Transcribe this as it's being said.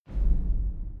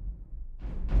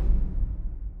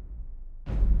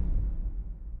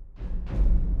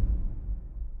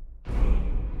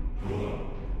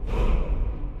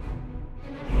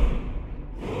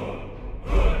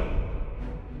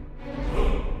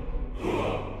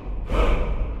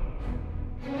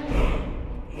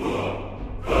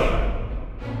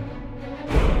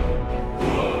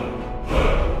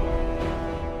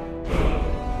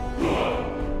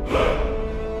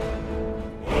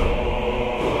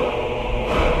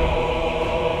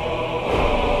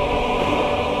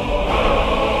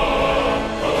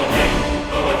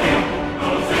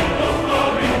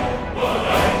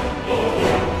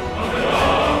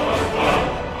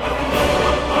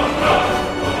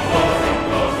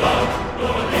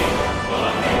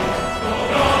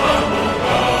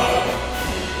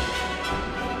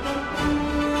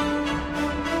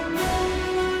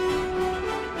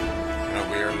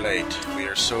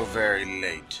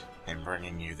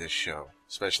this show,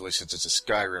 especially since it's a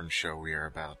Skyrim show. We are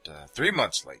about 3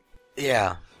 months late.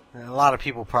 Yeah, and a lot of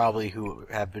people probably who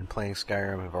have been playing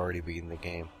Skyrim have already beaten the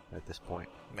game at this point.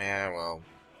 Man, well,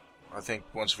 I think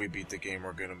once we beat the game,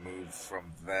 we're going to move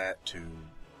from that to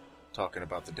talking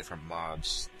about the different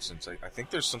mods, since I think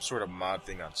there's some sort of mod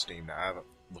thing on Steam now. I haven't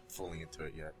looked fully into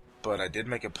it yet. But I did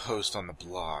make a post on the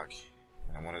blog,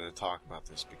 and I wanted to talk about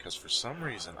this because for some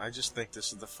reason, I just think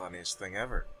this is the funniest thing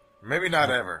ever. Maybe not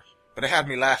ever, but it had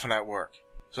me laughing at work.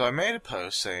 So I made a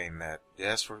post saying that,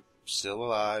 yes, we're still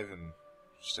alive and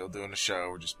still doing the show,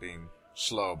 we're just being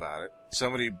slow about it.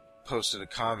 Somebody posted a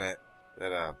comment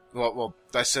that,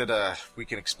 I said, we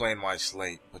can explain why it's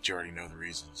late, but you already know the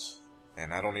reasons.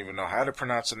 And I don't even know how to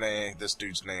pronounce this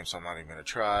dude's name, so I'm not even going to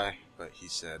try. But he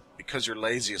said, because you're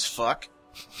lazy as fuck.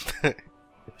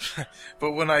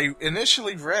 But when I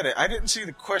initially read it, I didn't see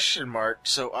the question mark,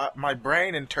 so my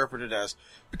brain interpreted it as,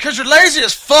 because you're lazy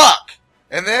as fuck!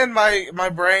 And then my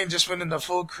brain just went into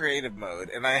full creative mode,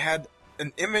 and I had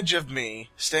an image of me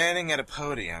standing at a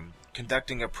podium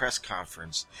conducting a press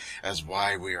conference as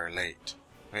why we are late.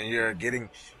 When you're getting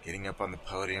up on the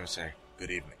podium and say,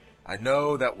 good evening. I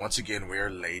know that once again we are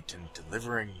late in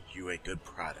delivering you a good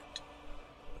product.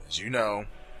 But as you know,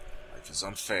 life is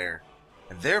unfair,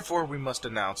 and therefore we must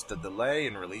announce the delay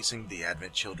in releasing the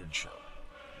Advent Children show.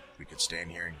 We could stand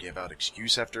here and give out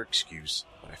excuse after excuse,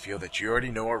 but I feel that you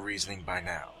already know our reasoning by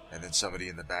now. And then somebody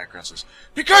in the background says,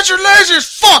 because you're lazy as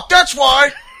fuck, that's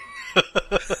why!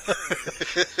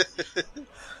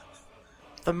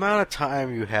 The amount of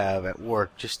time you have at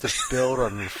work just to build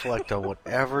and reflect on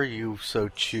whatever you so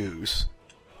choose.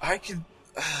 I can...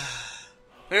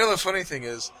 the funny thing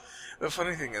is,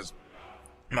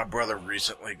 my brother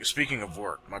recently, speaking of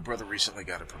work, my brother recently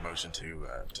got a promotion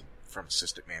from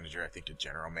assistant manager, I think, to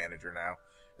general manager now,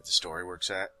 at the store he works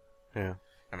at. Yeah.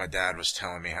 And my dad was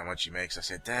telling me how much he makes. I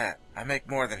said, Dad, I make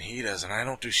more than he does, and I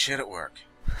don't do shit at work.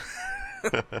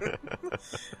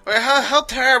 Wait, how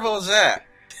terrible is that?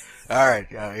 Alright,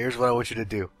 here's what I want you to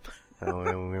do. We're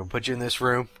going to put you in this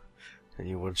room, and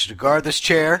you want you to guard this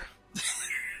chair,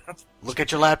 look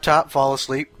at your laptop, fall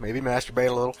asleep, maybe masturbate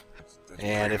a little,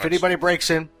 and if anybody breaks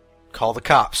in, call the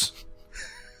cops.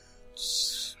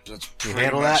 That's You pretty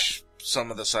handle much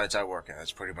some of the sites I work at.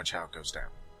 That's pretty much how it goes down.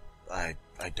 I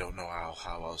don't know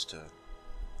how else to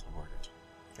word it.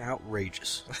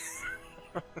 Outrageous.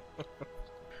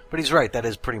 But he's right, that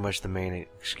is pretty much the main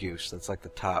excuse. That's like the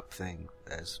top thing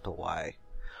as to why.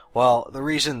 Well, the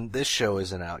reason this show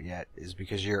isn't out yet is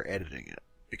because you're editing it.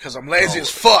 Because I'm lazy as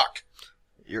fuck!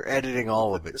 You're editing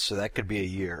all of it, so that could be a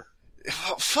year.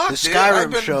 Oh, fuck, The dude. Skyrim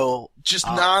I've been show... just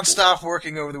non-stop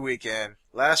working over the weekend.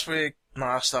 Last week,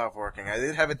 non-stop working. I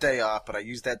did have a day off, but I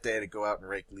used that day to go out and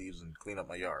rake leaves and clean up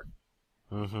my yard.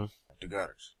 Mm-hmm. The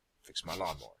gutters. Fix my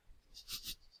lawnmower.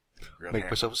 Make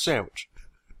myself a sandwich.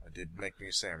 I did make me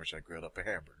a sandwich. I grilled up a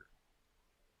hamburger.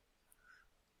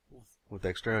 With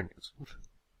extra onions. And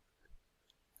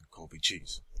Colby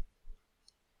cheese.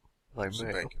 Like Some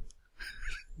mayo. bacon.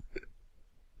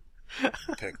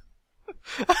 Pickle.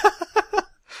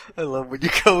 I love when you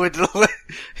go into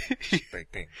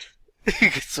Baked beans. you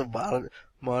get some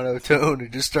monotone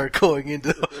and just start going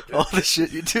into all the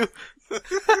shit you do.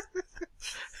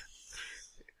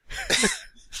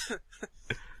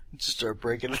 Just start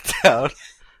breaking it down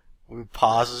with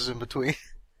pauses in between.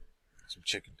 Some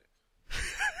chicken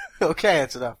dip. Okay,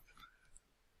 that's enough.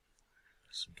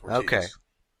 Some tortillas. Okay.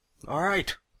 All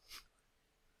right.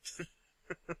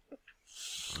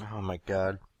 Oh my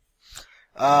god.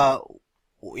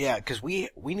 Yeah, because we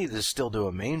need to still do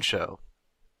a main show.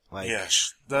 Like,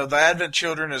 Yes. The Advent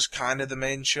Children is kind of the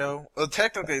main show. Well,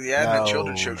 technically, the Advent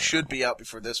Children show should be out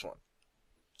before this one.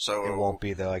 So it won't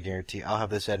be, though, I guarantee. I'll have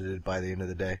this edited by the end of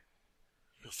the day.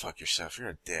 Go fuck yourself. You're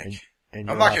a dick. And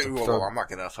I'm you'll not have gonna. to throw- I'm not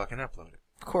gonna fucking upload it.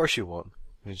 Of course you won't.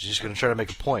 You're just going to try to make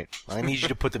a point. I need you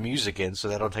to put the music in, so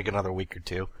that'll take another week or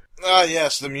two.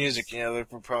 Yes, the music. Yeah, we're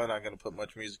probably not going to put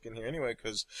much music in here anyway,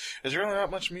 because there's really not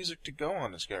much music to go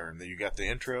on this Skyrim. You got the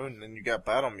intro, and then you got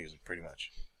battle music, pretty much.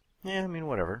 Yeah, I mean,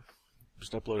 whatever.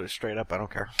 Just upload it straight up. I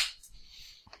don't care.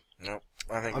 Nope.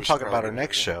 I think I'm we should talking about probably our get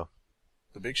next into show.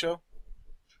 The big show?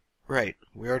 Right.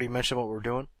 We already mentioned what we're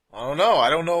doing. I don't know.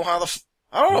 I don't know how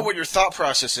I don't know what your thought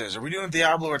process is. Are we doing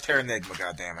Diablo or Terra Enigma?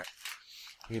 Goddammit.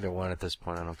 Either one at this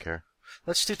point. I don't care.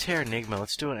 Let's do Terra Enigma.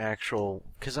 Let's do an actual...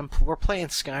 Because we're playing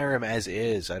Skyrim as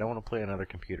is. I don't want to play another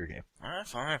computer game. Alright,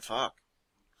 fine, fuck.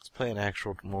 Let's play an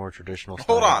actual, more traditional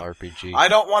Hold style on. RPG. I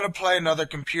don't want to play another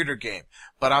computer game,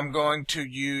 but I'm going to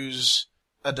use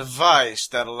a device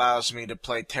that allows me to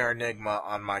play Terra Enigma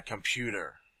on my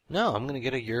computer. No, I'm gonna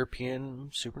get a European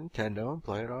Super Nintendo and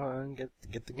play it on and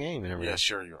get the game and everything. Yeah,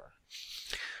 sure you are.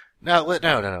 No.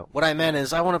 What I meant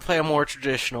is I want to play a more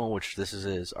traditional, which this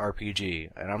is RPG,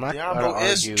 and I'm not. Diablo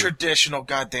is traditional,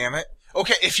 goddammit.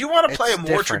 Okay, if you want to play a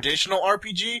more traditional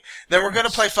RPG, then we're gonna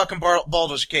play fucking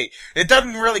Baldur's Gate. It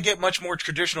doesn't really get much more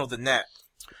traditional than that.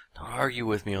 Don't argue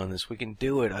with me on this. We can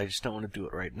do it. I just don't want to do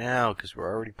it right now because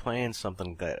we're already playing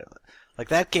something like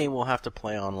that game. We'll have to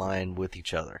play online with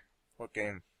each other. What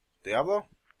game? Diablo?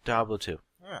 Diablo 2.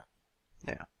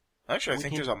 Yeah. Actually, I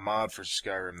think there's a mod for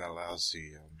Skyrim that allows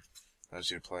you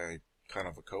to play kind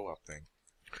of a co-op thing.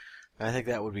 I think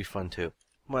that would be fun too.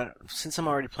 But since I'm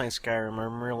already playing Skyrim,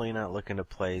 I'm really not looking to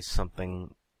play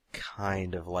something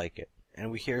kind of like it.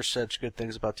 And we hear such good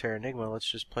things about Terra Nigma.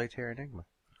 Let's just play Terra Nigma.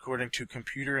 According to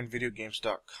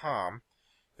computerandvideogames.com,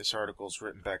 this article is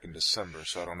written back in December,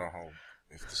 so I don't know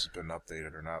if this has been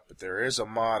updated or not. But there is a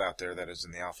mod out there that is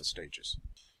in the alpha stages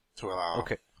to allow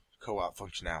co-op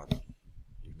functionality.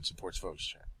 Even supports voice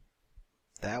chat.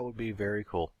 That would be very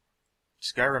cool.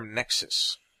 Skyrim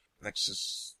Nexus.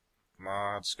 Nexus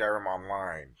mod, Skyrim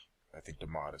Online, I think the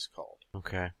mod is called.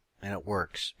 Okay. And it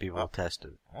works. People have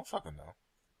tested it. I don't fucking know.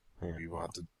 Yeah. Maybe we'll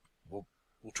have to... We'll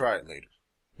try it later.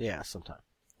 Yeah, sometime.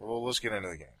 Well, let's get into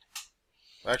the game.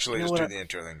 Actually, just do the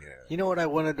intro, then get it. You know what I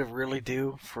wanted to really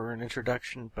do for an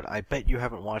introduction, but I bet you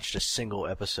haven't watched a single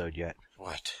episode yet.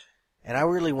 What? And I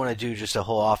really want to do just a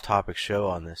whole off-topic show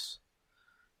on this.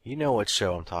 You know what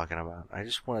show I'm talking about. I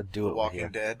just want to do it with you.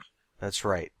 Walking Dead? That's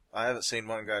right. I haven't seen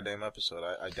one goddamn episode.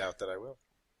 I doubt that I will.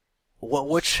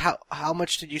 How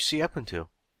much did you see up until?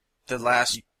 The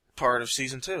last part of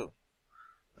season 2.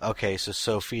 Okay, so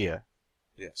Sophia.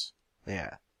 Yes.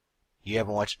 Yeah. You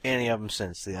haven't watched any of them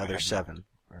since the other 7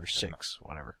 or 6,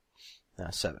 whatever.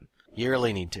 7. You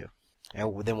really need to.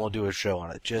 And then we'll do a show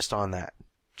on it, just on that.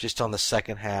 Just on the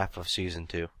second half of season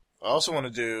 2. I also want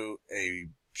to do a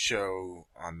show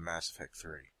on Mass Effect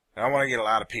 3. And I want to get a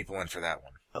lot of people in for that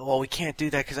one. Well, we can't do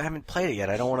that because I haven't played it yet.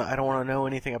 I don't want to know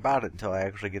anything about it until I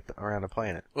actually get around to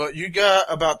playing it. Well, you got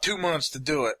about 2 months to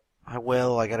do it. I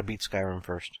will. I got to beat Skyrim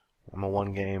first. I'm a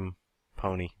one-game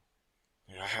pony.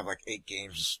 Yeah, I have like 8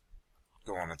 games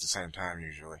going at the same time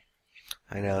usually.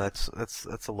 I know that's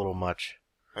a little much.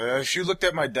 If you looked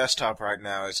at my desktop right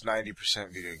now, it's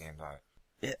 90% video games on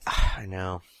it. I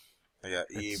know. I got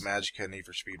Magicka, Need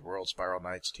for Speed World, Spiral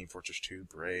Knights, Team Fortress 2,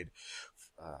 Braid,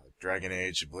 Dragon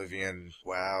Age, Oblivion,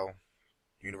 WoW,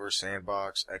 Universe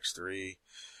Sandbox, X3,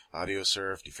 Audio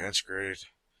Surf, Defense Grid,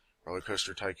 Roller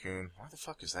Coaster Tycoon. Why the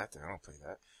fuck is that there? I don't play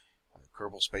that.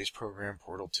 Kerbal Space Program,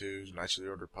 Portal 2, Knights of the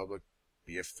Old Republic,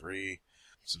 BF3,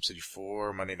 SimCity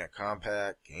 4, Monday Night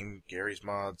Compact, Game Gary's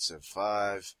Mod, Civ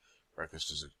 5, Reckless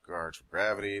Disregard for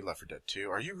Gravity, Left 4 Dead 2.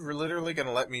 Are you literally going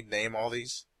to let me name all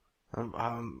these?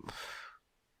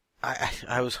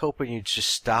 I was hoping you'd just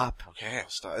stop. Okay, I'll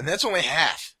stop. And that's only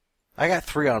half. I got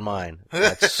 3 on mine.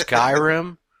 That's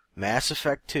Skyrim, Mass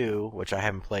Effect 2, which I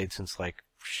haven't played since like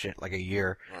a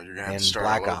year, well, you're gonna have and to start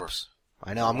Black all over. Ops.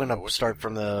 I know, I'm going to start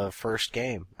from the first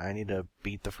game. I need to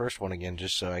beat the first one again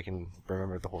just so I can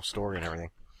remember the whole story and everything.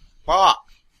 Fuck!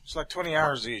 It's like 20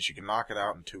 hours each. You can knock it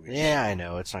out in 2 weeks. Yeah, I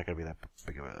know. It's not going to be that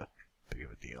big of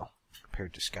a deal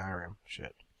compared to Skyrim.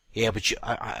 Shit. Yeah, but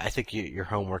I think your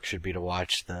homework should be to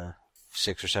watch the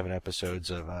 6 or 7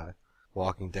 episodes of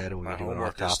Walking Dead, and we My can do an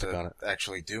homework is off-topic on it. to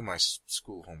actually do my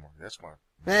school homework. That's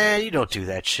my... You don't do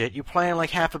that shit. You're playing like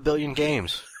 500 million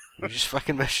games. You just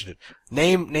fucking mentioned it.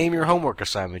 Name your homework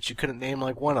assignments. You couldn't name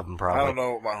like one of them, probably. I don't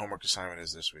know what my homework assignment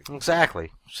is this week. Exactly.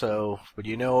 So, but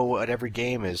you know what every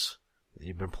game is that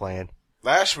you've been playing.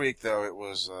 Last week, though, it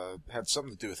was had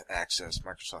something to do with Access,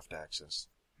 Microsoft Access.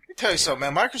 Let me tell you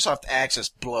something, man. Microsoft Access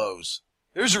blows.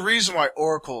 There's a reason why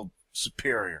Oracle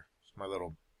superior. It's my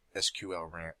little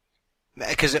SQL rant.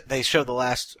 Because they showed the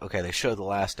last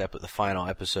the final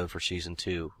episode for season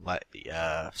 2,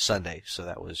 Sunday. So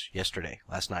that was yesterday,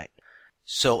 last night.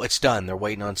 So it's done. They're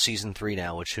waiting on season 3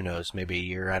 now, which who knows, maybe a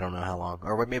year, I don't know how long.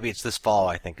 Or maybe it's this fall,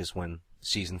 I think, is when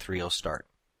season 3 will start.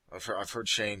 I've heard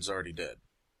Shane's already dead.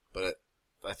 But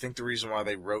I think the reason why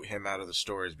they wrote him out of the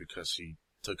story is because he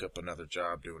took up another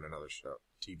job doing another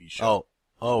TV show.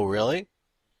 Oh, really?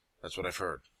 That's what I've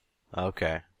heard.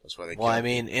 Okay. That's why they. Well, I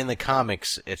mean, in the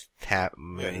comics, it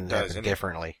happened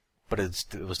differently, but it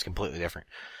was completely different.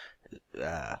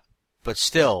 But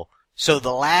still, so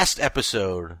the last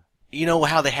episode, you know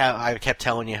how I kept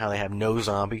telling you how they have no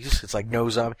zombies. It's like no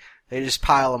zombie. They just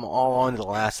pile them all onto the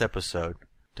last episode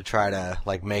to try to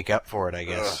like make up for it, I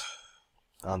guess,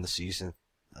 on the season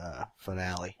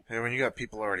finale. Hey, when you got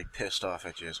people already pissed off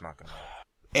at you, it's not gonna.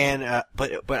 And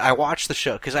but I watched the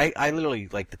show because I literally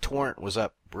like the torrent was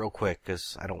up real quick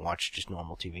because I don't watch just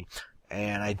normal TV,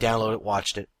 and I downloaded it,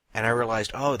 watched it, and I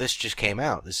realized, oh, this just came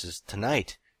out. This is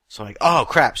tonight. So I'm like, oh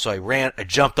crap! So I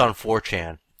jumped on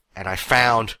 4chan, and I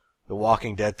found the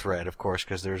Walking Dead thread, of course,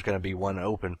 because there's going to be one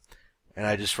open, and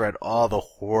I just read all the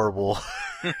horrible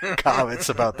comments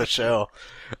about the show.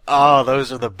 Oh,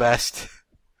 those are the best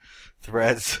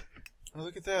threads. Well,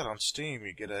 look at that. On Steam,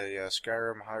 you get a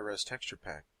Skyrim high-res texture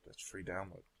pack. That's free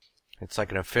download. It's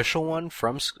like an official one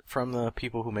from the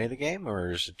people who made the game,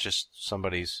 or is it just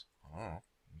somebody's? Oh,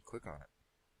 click on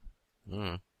it.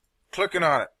 Mm. Clicking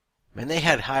on it. And they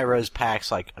had high-res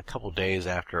packs like a couple days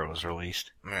after it was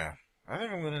released. Yeah. I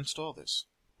think I'm going to install this.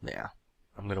 Yeah.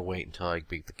 I'm going to wait until I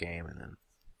beat the game and then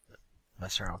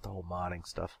mess around with the whole modding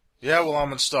stuff. Yeah, well,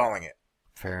 I'm installing it.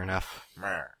 Fair enough.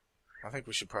 I think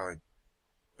we should probably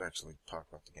actually talk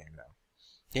about the game now.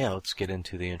 Yeah, let's get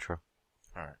into the intro.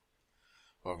 Alright.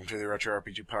 Welcome to the Retro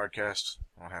RPG Podcast.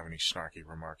 I don't have any snarky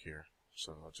remark here,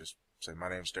 so I'll just say my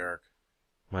name's Derek.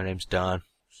 My name's Don.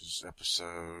 This is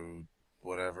episode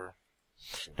whatever.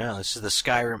 No, this is the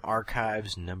Skyrim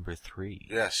Archives number 3.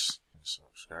 Yes. So,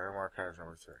 Skyrim Archives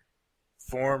number 3.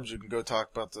 Forums, you can go talk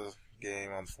about the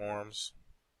game on forums.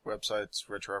 Websites,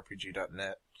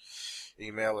 retrorpg.net.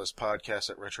 Email is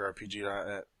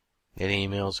podcast@retrorpg.net. Any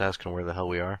emails asking where the hell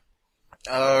we are?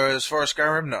 As far as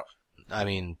Skyrim, no. I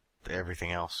mean,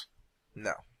 everything else.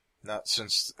 No. Not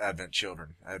since Advent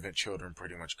Children. Advent Children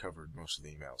pretty much covered most of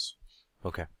the emails.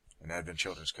 Okay. And Advent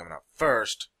Children's coming out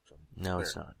first. So no,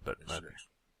 it's not, but okay.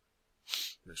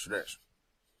 This.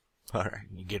 Alright,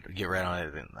 you get right on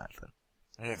it in that then.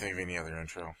 I can't think of any other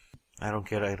intro. I don't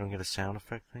get a sound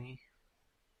effect thingy?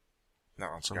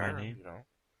 Not on For my Skyrim, name? you know.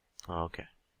 Oh, okay.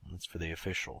 That's for the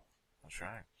official That's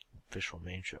right.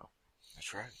 main show.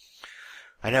 That's right.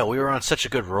 I know, we were on such a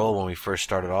good roll when we first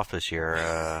started off this year.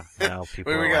 Now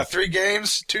people we are got like, 3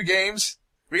 games? 2 games?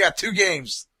 We got 2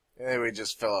 games. And we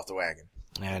just fell off the wagon.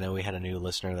 I know we had a new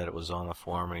listener that was on the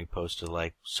forum and he posted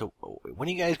like, so when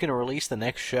are you guys going to release the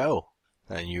next show?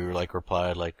 And you like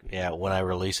replied like, yeah, when I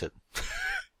release it.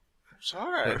 It's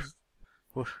alright.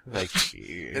 Like,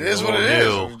 it is what it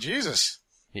is. I mean, Jesus.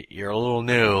 You're a little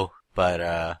new,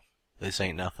 but this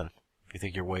ain't nothing. If you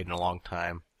think you're waiting a long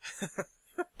time,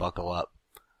 buckle up.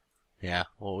 Yeah,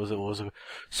 what was it?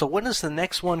 So when is the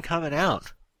next one coming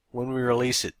out? When we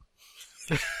release it?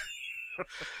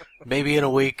 Maybe in a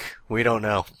week. We don't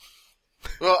know.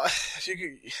 Well,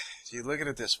 you look at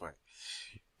it this way.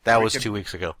 That was 2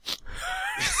 weeks ago.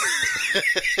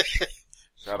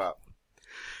 Shut up.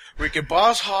 We could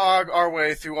boss hog our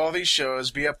way through all these shows,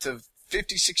 be up to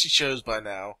 50, 60 shows by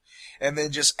now, and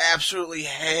then just absolutely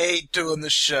hate doing the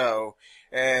show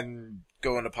and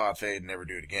go into pod fade and never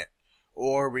do it again.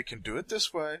 Or we can do it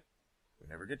this way. We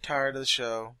never get tired of the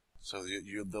show. So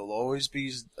there'll always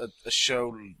be a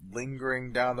show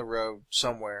lingering down the road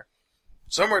somewhere.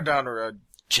 Somewhere down the road.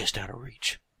 Just out of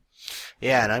reach.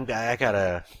 Yeah, and I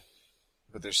gotta...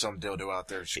 But there's some dildo out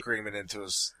there screaming at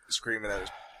his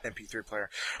MP3 player.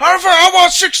 I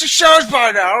want 60 shows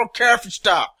by now. I don't care if you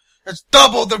stop. That's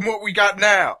double than what we got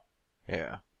now.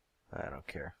 Yeah. I don't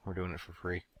care. We're doing it for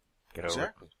free. Get over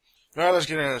Exactly. Now let's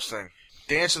get into this thing.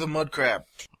 Dance of the Mud Crab.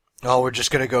 Oh, we're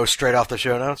just gonna go straight off the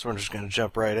show notes? We're just gonna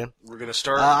jump right in? We're gonna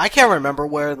start... I can't remember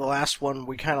where the last one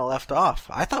we kinda left off.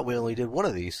 I thought we only did one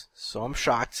of these. So I'm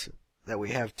shocked that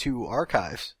we have 2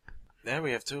 archives. Yeah,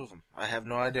 we have 2 of them. I have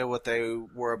no idea what they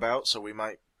were about, so we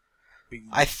might be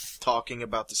talking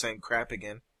about the same crap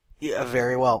again. Yeah,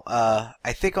 very well.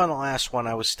 I think on the last one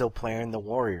I was still playing the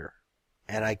warrior,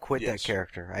 and I quit that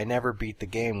character. I never beat the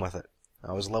game with it.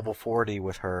 I was level 40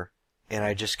 with her, and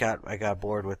I got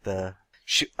bored with the...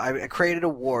 I created a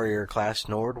warrior class,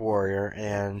 Nord Warrior,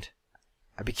 and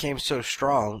I became so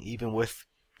strong, even with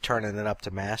turning it up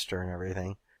to master and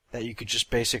everything, that you could just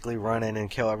basically run in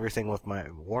and kill everything with my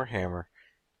warhammer.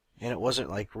 And it wasn't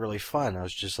like really fun. I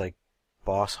was just like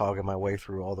boss hogging my way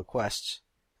through all the quests.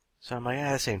 So I'm like,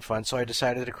 this ain't fun. So I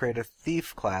decided to create a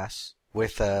thief class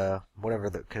with whatever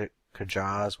the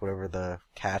Kajas, whatever the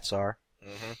cats are.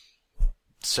 Mm-hmm.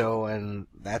 So, and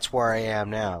that's where I am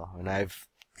now. And I've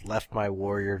left my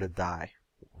warrior to die.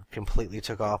 Completely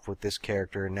took off with this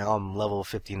character, and now I'm level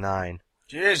 59.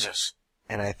 Jesus!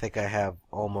 And I think I have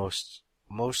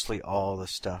mostly all the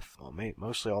stuff,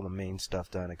 mostly all the main stuff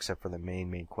done, except for the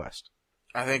main quest.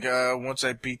 I think once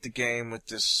I beat the game with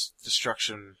this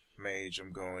Destruction Mage,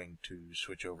 I'm going to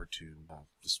switch over to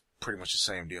this pretty much the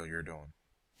same deal you're doing.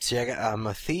 See, I'm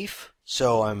a thief,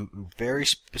 so I'm very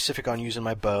specific on using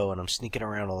my bow, and I'm sneaking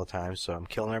around all the time, so I'm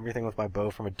killing everything with my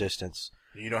bow from a distance.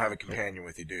 You don't have a companion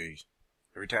with you, do you?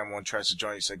 Every time one tries to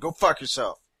join, you say, "Go fuck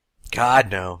yourself."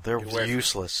 God, no. They're Get away from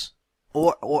useless.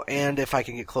 And if I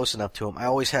can get close enough to them, I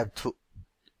always have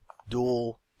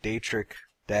dual Daetric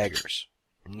daggers.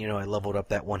 And, I leveled up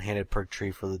that one-handed perk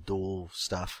tree for the dual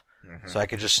stuff. Mm-hmm. So I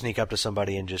could just sneak up to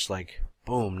somebody and just,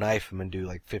 boom, knife them and do,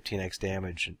 15x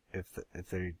damage if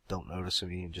they don't notice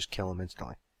me and just kill them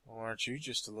instantly. Well, aren't you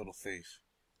just a little thief?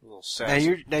 A little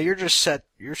sassy. Now you're just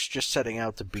setting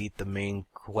out to beat the main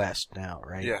quest now,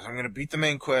 right? Yes, I'm going to beat the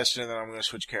main quest, and then I'm going to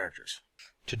switch characters.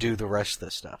 To do the rest of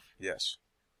this stuff. Yes.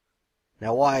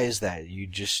 Now, why is that?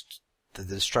 The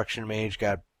Destruction Mage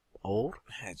got old?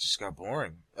 It just got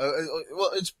boring.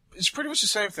 Well, it's pretty much the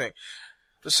same thing.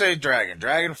 Let's say dragon.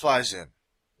 Dragon flies in,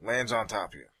 lands on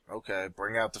top of you. Okay,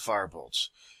 bring out the firebolts.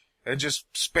 And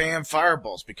just spam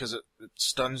firebolts because it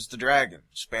stuns the dragon.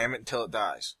 Spam it until it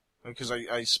dies. Because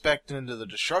I spec'd into the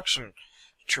destruction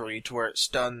tree to where it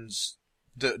stuns,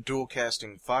 the dual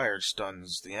casting fire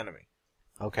stuns the enemy.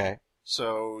 Okay.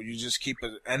 So you just keep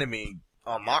an enemy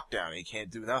on lockdown. He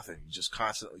can't do nothing. He's just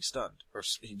constantly stunned. Or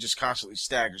he just constantly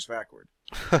staggers backward.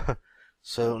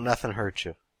 So nothing hurts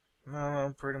you?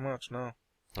 No, pretty much, no.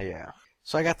 Yeah.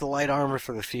 So I got the light armor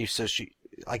for the thief, so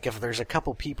if there's a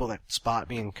couple people that spot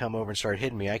me and come over and start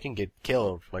hitting me, I can get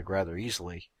killed, rather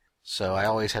easily. So I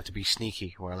always have to be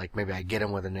sneaky, where, maybe I get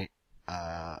him with an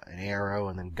arrow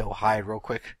and then go hide real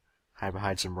quick. Hide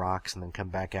behind some rocks and then come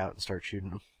back out and start shooting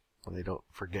them when they don't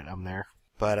forget I'm there.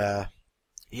 But,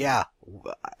 yeah.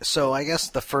 So I guess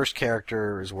the first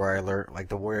character is where I learned,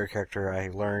 the warrior character, I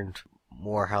learned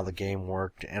more how the game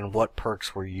worked and what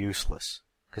perks were useless.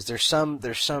 Because there's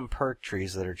some perk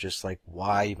trees that are just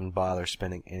why even bother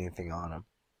spending anything on them?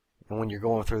 And when you're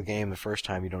going through the game the first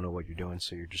time, you don't know what you're doing,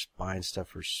 so you're just buying stuff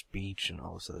for speech and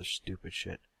all this other stupid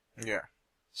shit. Yeah.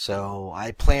 So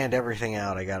I planned everything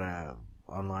out. I got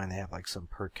online they have some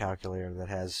perk calculator that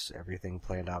has everything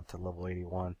planned out to level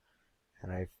 81,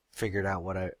 and I figured out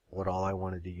what all I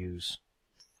wanted to use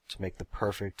to make the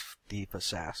perfect thief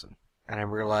assassin. And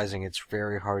I'm realizing it's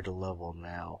very hard to level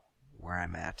now where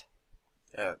I'm at.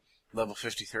 Level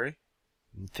 53?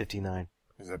 59.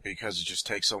 Is that because it just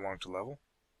takes so long to level?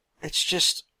 It's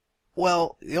just,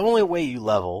 the only way you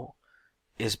level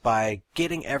is by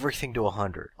getting everything to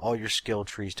 100, all your skill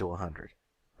trees to 100,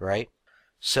 right?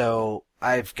 So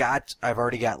I've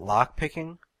already got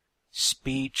lockpicking,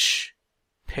 speech,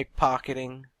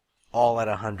 pickpocketing, all at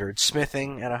 100,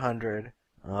 smithing at 100.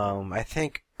 I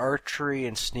think archery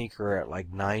and sneaker are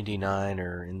at 99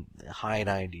 or in the high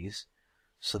 90s.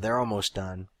 So they're almost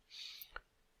done.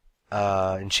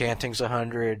 Enchanting's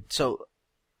 100. So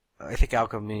I think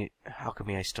alchemy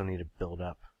I still need to build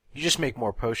up. You just make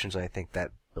more potions, I think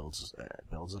that builds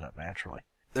it up naturally.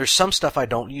 There's some stuff I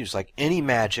don't use, like any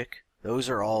magic. Those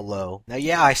are all low. Now,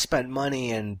 yeah, I spent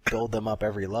money and build them up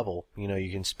every level.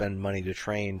 You can spend money to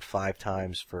train 5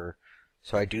 times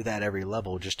so I do that every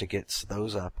level just to get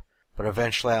those up. But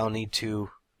eventually I'll need to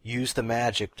use the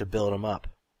magic to build them up,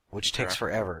 which takes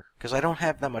forever, because I don't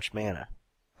have that much mana.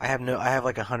 I have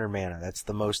 100 mana. That's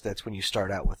the most, that's when you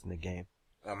start out with in the game.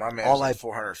 My mana's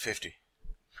 450.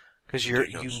 Because you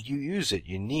use it,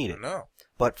 you need it. I know.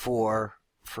 But for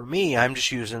me, I'm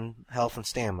just using health and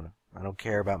stamina. I don't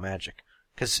care about magic.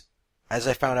 Because, as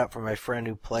I found out from my friend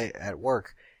who played at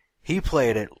work, he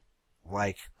played it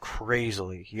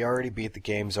crazily. He already beat the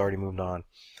game, he's already moved on.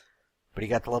 But he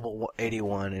got to level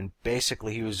 81, and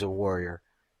basically he was a warrior.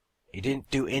 He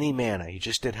didn't do any mana, he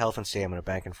just did health and stamina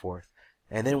back and forth.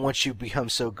 And then once you become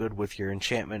so good with your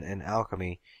enchantment and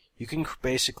alchemy, you can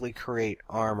basically create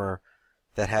armor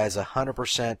that has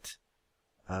 100%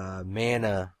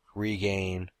 mana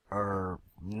regain, or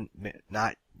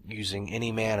not using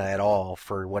any mana at all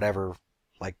for whatever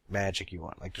magic you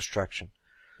want, like destruction.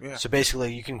 Yeah. So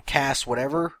basically, you can cast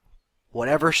whatever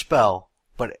spell,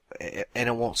 and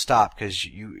it won't stop because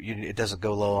it doesn't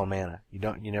go low on mana. You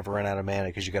never run out of mana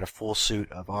because you got a full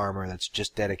suit of armor that's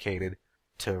just dedicated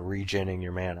to regening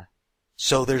your mana.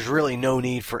 So there's really no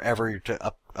need for ever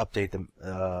to update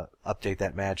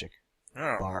that magic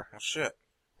bar. Well, shit.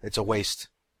 It's a waste.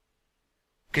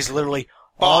 Because literally,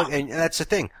 and that's the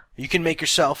thing. You can make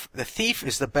yourself, the thief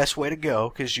is the best way to go,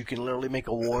 because you can literally make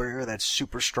a warrior that's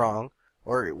super strong,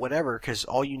 or whatever, because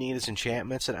all you need is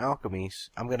enchantments and alchemies.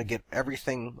 I'm going to get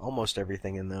almost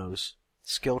everything in those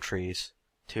skill trees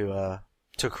to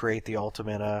create the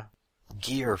ultimate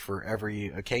gear for every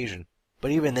occasion.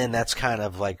 But even then, that's kind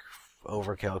of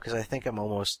overkill, because I think I'm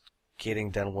almost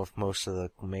getting done with most of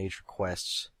the major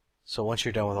quests. So once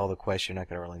you're done with all the quests, you're not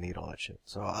going to really need all that shit.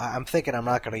 So I'm thinking I'm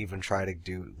not going to even try to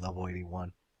do level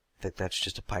 81. I think that's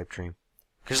just a pipe dream.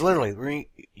 Because literally,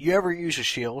 you ever use a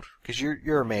shield? Because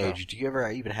you're a mage. No. Do you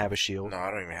ever even have a shield? No,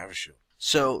 I don't even have a shield.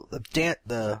 So the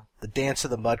dance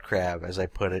of the mud crab, as I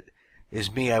put it,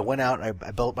 is me. I went out. I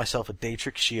built myself a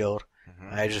Daetrix shield. Mm-hmm.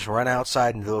 I just run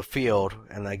outside into a field,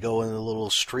 and I go in a little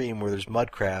stream where there's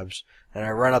mud crabs, and I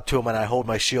run up to them and I hold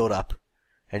my shield up,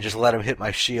 and just let them hit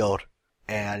my shield.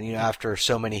 And after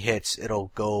so many hits,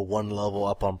 it'll go one level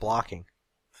up on blocking.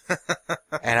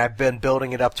 And I've been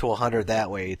building it up to 100 that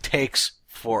way. It takes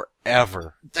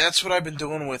forever. That's what I've been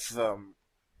doing with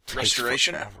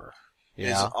restoration. Forever. Is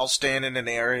Yeah. I'll stand in an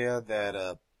area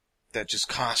that just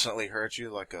constantly hurts you,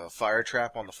 like a fire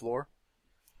trap on the floor,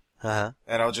 Uh-huh.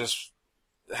 and I'll just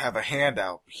have a hand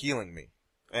out healing me,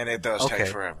 and it does take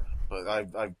Okay. forever.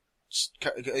 But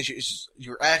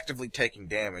you're actively taking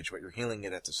damage, but you're healing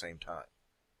it at the same time.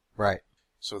 Right.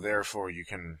 So therefore, you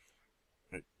can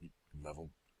level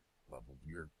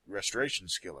your restoration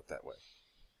skill up that way.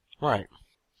 Right.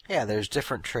 Yeah, there's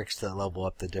different tricks that level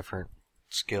up the different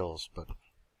skills, but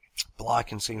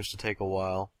blocking seems to take a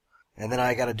while. And then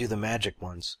I gotta do the magic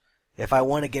ones. If I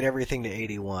want to get everything to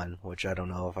 81, which I don't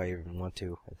know if I even want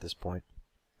to at this point,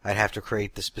 I'd have to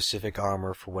create the specific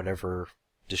armor for whatever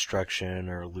destruction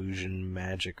or illusion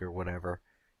magic or whatever,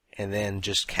 and then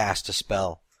just cast a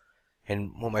spell.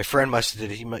 And what my friend must have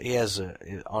did, he has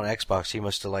on Xbox, he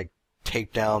must have like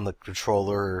taped down the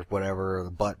controller or whatever, or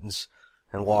the buttons,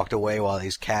 and walked away while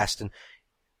he's casting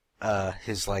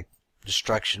his like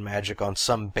destruction magic on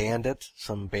some bandit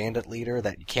leader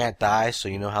that you can't die, so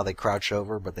you know how they crouch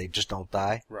over but they just don't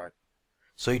die. Right.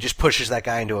 So he just pushes that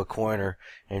guy into a corner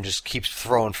and just keeps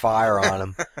throwing fire on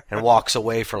him and walks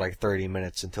away for like 30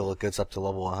 minutes until it gets up to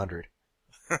level 100.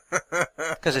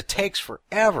 Because it takes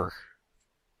forever.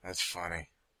 That's funny.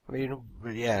 I mean,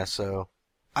 but yeah, so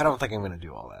I don't think I'm going to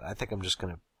do all that. I think I'm just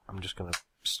going to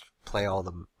play all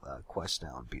the quests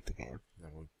now and beat the game.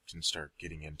 Then we can start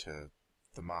getting into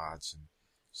the mods and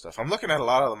stuff. I'm looking at a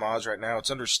lot of the mods right now. It's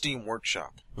under Steam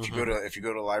Workshop. If you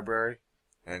go to library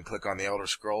and click on the Elder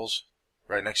Scrolls,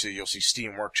 right next to you, you'll see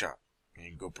Steam Workshop, and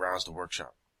you can go browse the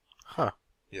workshop. Huh.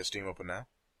 You have Steam open now?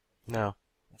 No.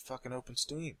 Well, fucking open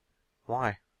Steam.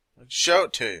 Why? I'll show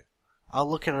it to you. I'll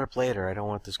look it up later. I don't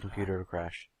want this computer to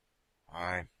crash.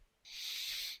 Fine.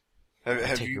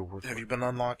 Have take your you word have for you been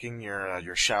unlocking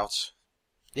your shouts?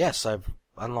 Yes, I've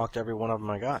unlocked every one of them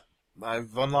I got.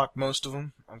 I've unlocked most of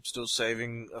them. I'm still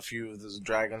saving a few of the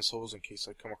Dragon Souls in case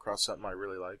I come across something I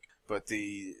really like. But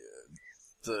the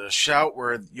shout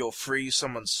where you'll freeze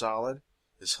someone solid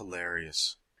is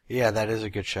hilarious. Yeah, that is a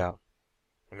good shout.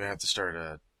 I'm gonna have to start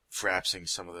frapsing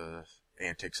some of the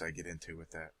antics I get into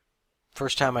with that.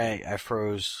 First time I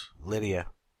froze Lydia,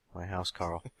 my house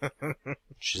Carl.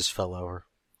 She just fell over.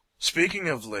 Speaking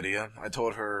of Lydia, I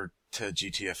told her to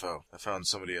GTFO. I found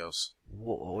somebody else.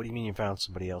 What do you mean you found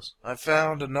somebody else? I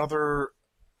found another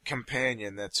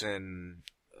companion that's in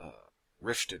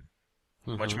Riften.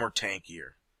 Much more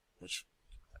tankier. Much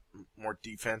more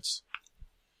defense.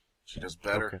 She does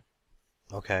better.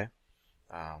 Okay.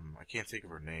 I can't think of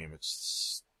her name.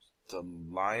 It's the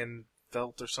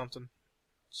Lionfelt or something.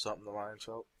 Something the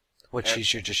Lionfelt. What, she's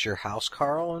just your house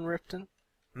Carl in Riften?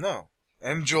 No.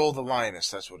 M. Joel the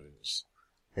Lioness, that's what it is.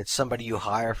 It's somebody you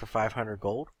hire for 500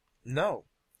 gold? No.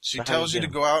 She So how tells you you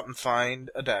to get go out and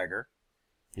find a dagger.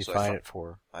 You So find it for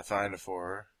her. I find it for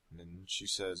her, and then she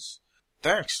says,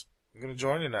 "Thanks, I'm going to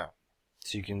join you now."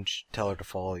 So you can tell her to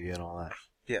follow you and all that.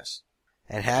 Yes.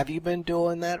 And have you been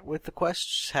doing that with the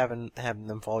quests? Having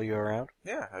them follow you around?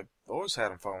 Yeah, I've always had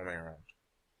them follow me around.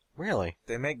 Really?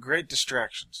 They make great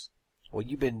distractions. Well,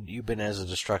 you've been as a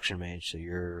destruction mage, so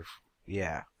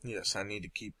yeah. Yes, I need to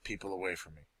keep people away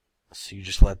from me. So you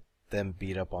just let them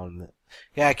beat up on the...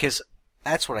 Yeah, 'cause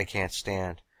that's what I can't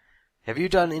stand. Have you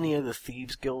done any of the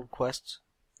Thieves Guild quests?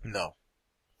 No.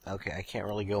 Okay, I can't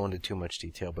really go into too much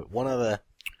detail, but one of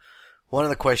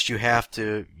the quests you have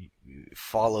to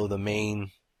follow the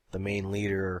main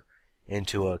leader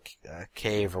into a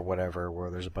cave or whatever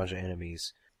where there's a bunch of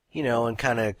enemies, and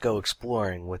kind of go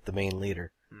exploring with the main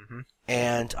leader. Mm-hmm.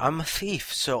 And I'm a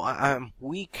thief, so I'm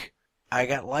weak. I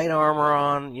got light armor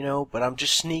on, but I'm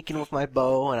just sneaking with my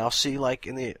bow, and I'll see like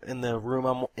in the room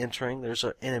I'm entering, there's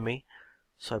an enemy.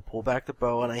 So I pull back the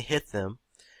bow and I hit them.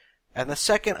 And the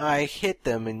second I hit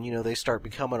them and, they start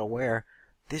becoming aware,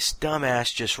 this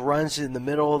dumbass just runs in the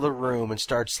middle of the room and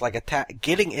starts like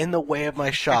getting in the way of my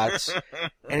shots.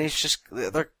 And it's just,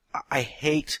 I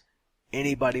hate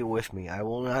anybody with me. I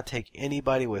will not take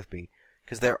anybody with me.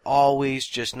 Because they're always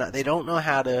just not, they don't know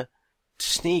how to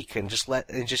sneak and just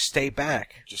stay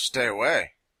back. Just stay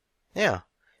away. Yeah.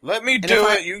 Let me do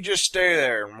it, you just stay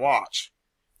there and watch.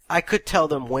 I could tell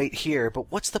them wait here,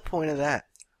 but what's the point of that?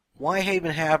 why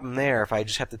even have them there if I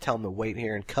just have to tell them to wait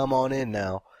here and come on in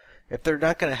now? If they're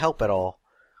not going to help at all,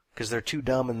 because they're too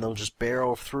dumb and they'll just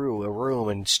barrel through a room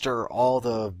and stir all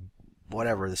the,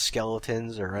 whatever, the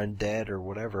skeletons or undead or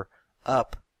whatever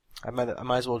up, I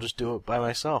might as well just do it by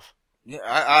myself. Yeah,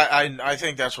 I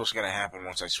think that's what's going to happen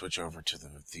once I switch over to the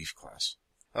thief class.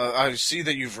 I see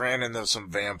that you've ran into some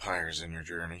vampires in your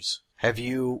journeys. Have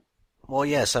you? Well,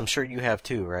 yes, I'm sure you have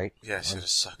too, right? Yes, it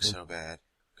sucks so bad.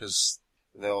 Because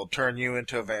they'll turn you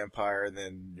into a vampire, and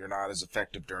then you're not as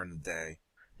effective during the day.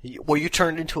 Well, you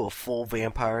turned into a full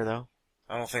vampire, though?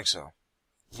 I don't think so.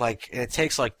 Like, it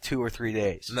takes like 2 or 3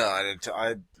 days. No, I didn't.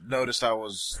 I noticed I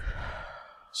was...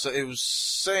 So it was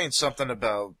saying something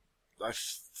about... I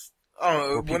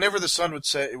don't know, whenever the sun would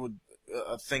set,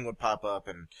 a thing would pop up,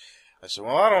 and I said,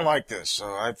 well, I don't like this, so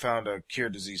I found a cure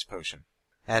disease potion.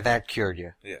 And that cured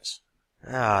you? Yes.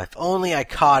 Ah, if only I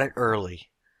caught it early.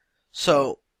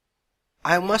 So,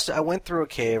 I went through a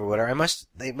cave or whatever.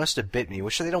 They must have bit me,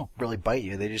 which they don't really bite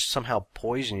you. They just somehow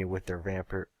poison you with their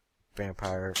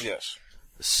vampire yes.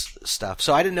 Stuff.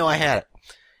 So I didn't know I had it.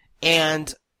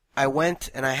 And I went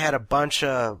and I had a bunch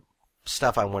of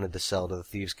stuff I wanted to sell to the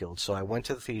Thieves Guild. So I went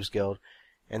to the Thieves Guild,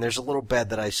 and there's a little bed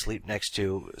that I sleep next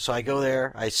to. So I go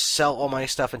there, I sell all my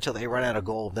stuff until they run out of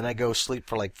gold. Then I go sleep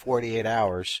for like 48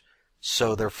 hours.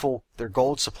 So their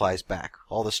gold supply's back.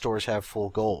 All the stores have full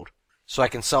gold. So I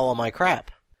can sell all my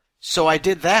crap. So I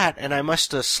did that, and I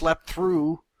must have slept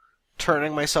through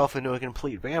turning myself into a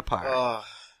complete vampire.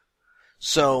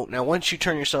 So, now once you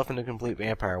turn yourself into a complete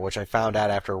vampire, which I found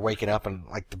out after waking up and,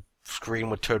 like, the screen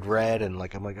would turn red, and,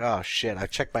 like, I'm like, oh, shit, I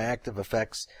checked my active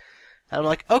effects, and I'm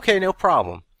like, okay, no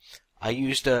problem. I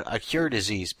used a cure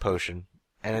disease potion,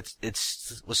 and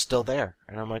it was still there.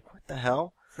 And I'm like, what the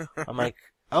hell? I'm like,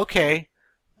 okay,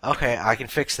 I can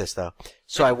fix this, though.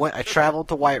 So I traveled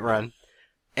to Whiterun,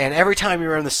 and every time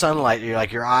you're in the sunlight, you're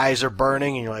like, your eyes are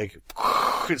burning, and you're like,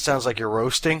 it sounds like you're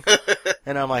roasting.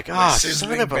 And I'm like,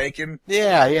 sizzling bacon.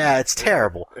 Yeah, it's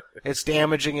terrible. It's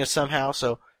damaging you somehow,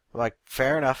 so I'm like,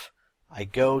 fair enough. I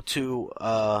go to,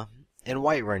 in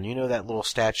Whiterun, you know that little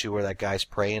statue where that guy's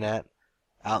praying at?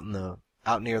 Out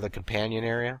near the companion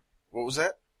area? What was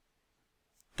that?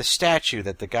 The statue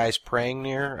that the guy's praying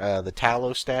near, the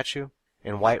Talos statue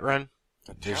in Whiterun.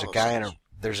 There's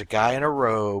a guy in a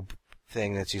robe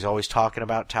thing he's always talking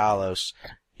about Talos.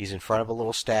 He's in front of a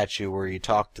little statue where you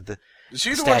talk to the Is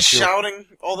he the one shouting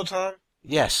all the time?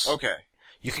 Yes. Okay.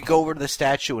 You can go over to the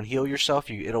statue and heal yourself.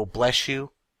 It'll bless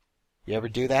you. You ever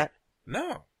do that?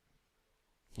 No.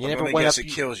 You never went up. It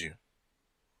kills you.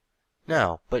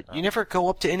 No, but you never go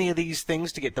up to any of these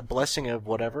things to get the blessing of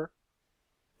whatever?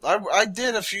 I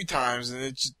did a few times,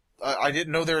 and I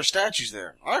didn't know there were statues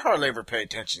there. I hardly ever pay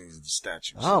attention to the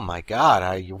statues. Oh my God,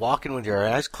 are you walking with your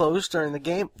eyes closed during the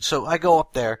game? So I go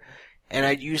up there, and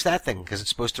I use that thing, because it's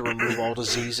supposed to remove all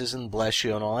diseases and bless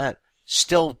you and all that.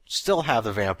 Still have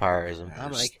the vampirism.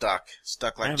 I'm like...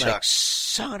 Stuck like I'm Chuck. like,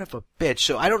 son of a bitch.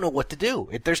 So I don't know what to do.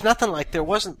 There's nothing like... There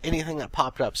wasn't anything that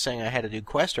popped up saying I had to do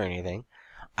quest or anything.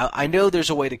 I know there's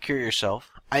a way to cure yourself.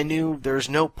 I knew there's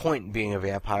no point in being a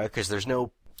vampire, because there's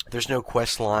no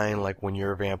quest line like when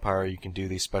you're a vampire you can do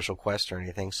these special quests or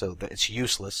anything, so it's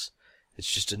useless.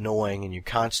 It's just annoying, and you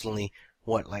constantly...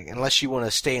 unless you want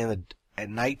to stay at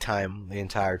nighttime the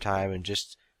entire time and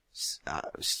just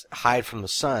hide from the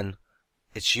sun,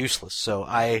 it's useless. So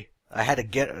I had to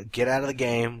get out of the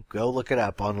game, go look it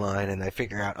up online, and I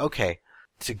figure out, okay,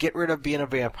 to get rid of being a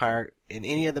vampire in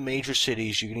any of the major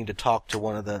cities, you need to talk to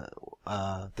one of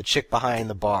the chick behind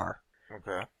the bar.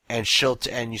 Okay. And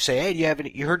and you say,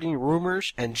 hey, you heard any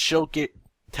rumors? And she'll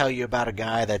tell you about a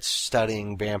guy that's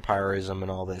studying vampirism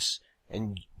and all this,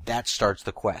 and that starts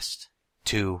the quest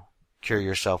to cure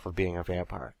yourself of being a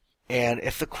vampire. And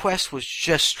if the quest was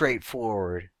just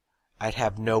straightforward, I'd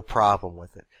have no problem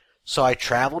with it. So I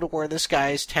travel to where this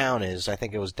guy's town is. I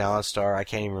think it was Dawnstar. I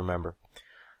can't even remember.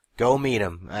 Go meet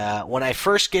him. When I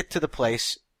first get to the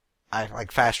place, I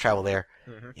fast travel there,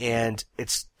 and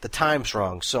the time's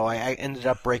wrong. So I ended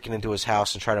up breaking into his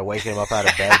house and trying to wake him up out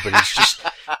of bed, but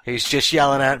he's just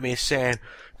yelling at me saying,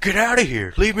 "Get out of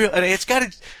here! Leave me!" And he's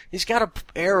got a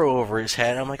arrow over his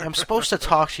head. I'm like, I'm supposed to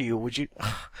talk to you. Would you?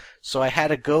 So I had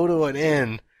to go to an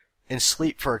inn and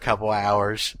sleep for a couple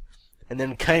hours, and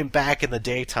then came back in the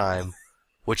daytime,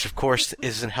 which of course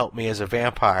doesn't help me as a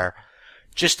vampire,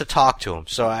 just to talk to him.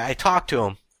 So I talked to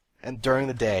him, and during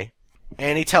the day,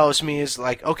 and he tells me is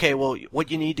like, okay, well,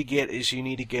 what you need to get is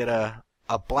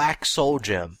a black soul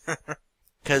gem,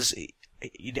 because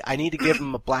I need to give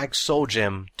him a black soul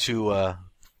gem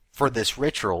for this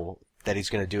ritual that he's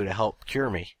going to do to help cure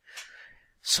me.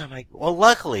 So I'm like, well,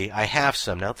 luckily I have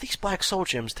some. Now, these black soul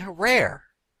gems, they're rare.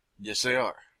 Yes, they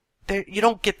are. You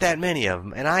don't get that many of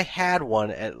them. And I had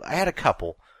one, I had a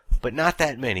couple, but not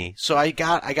that many. So I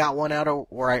got one out of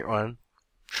where I run,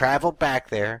 traveled back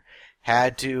there,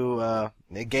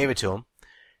 they gave it to him,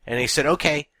 and he said,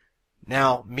 okay,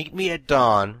 now meet me at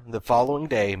dawn, the following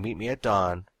day, meet me at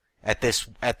dawn, at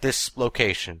this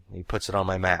location. He puts it on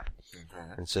my map.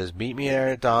 Okay. And says, meet me there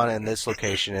at dawn in this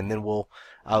location, and then we'll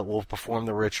perform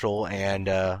the ritual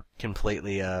and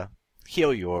completely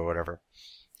heal you or whatever.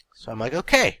 So I'm like,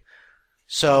 okay.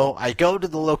 So I go to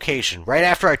the location. Right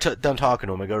after I done talking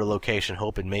to him, I go to the location,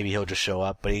 hoping maybe he'll just show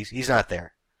up, but he's not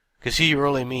there. Because he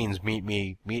really means meet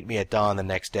me at dawn the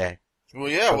next day. Well,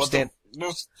 yeah, what the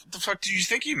fuck do you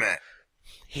think he meant?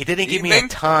 He didn't give me a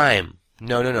time.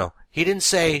 No. He didn't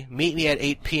say, meet me at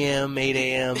 8 p.m., 8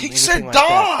 a.m., He said like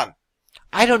dawn! That.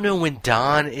 I don't know when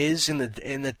dawn is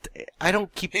I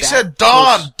don't keep He that said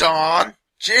dawn, close. dawn!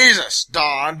 Jesus,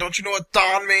 dawn! Don't you know what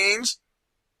dawn means?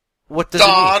 What does it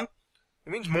mean? Dawn! It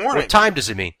means morning. What time does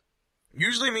it mean?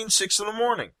 Usually means 6 in the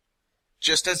morning.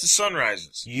 Just as the sun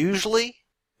rises. Usually?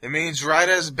 It means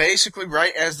basically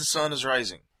right as the sun is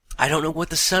rising. I don't know what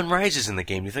the sun rises in the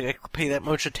game. Do you think I could pay that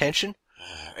much attention?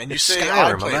 And you It's say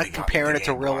Skyrim. I'm not comparing it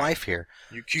to real life here.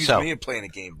 You accuse me of playing a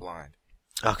game blind.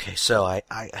 Okay, so I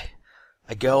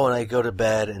go and I go to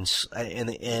bed, and in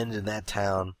the end in that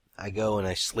town, I go and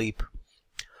I sleep.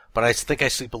 But I think I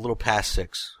sleep a little past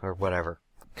 6 or whatever.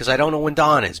 Because I don't know when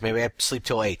dawn is. Maybe I have to sleep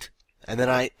till 8. And then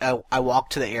I walk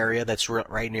to the area that's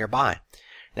right nearby.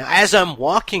 Now, as I'm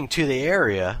walking to the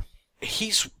area,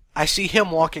 I see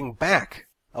him walking back,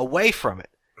 away from it.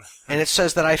 And it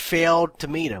says that I failed to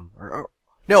meet him.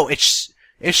 No, it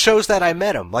shows that I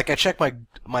met him. Like, I check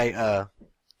my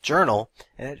journal,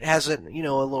 and it has a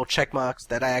little check mark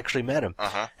that I actually met him.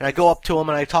 Uh-huh. And I go up to him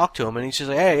and I talk to him, and he's just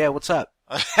like, hey, yeah, what's up?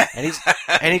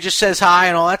 and he just says hi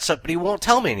and all that stuff, but he won't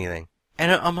tell me anything.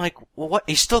 And I'm like, well, what?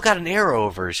 He's still got an arrow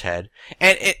over his head,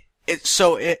 and it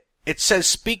says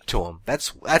speak to him.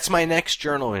 That's my next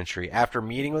journal entry. After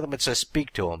meeting with him, it says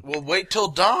speak to him. Well, wait till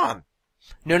dawn.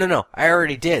 No. I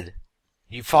already did.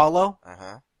 You follow?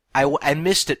 Uh-huh. I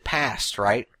missed it past,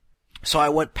 right? So I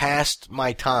went past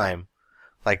my time,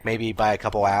 like maybe by a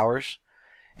couple hours,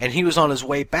 and he was on his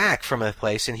way back from a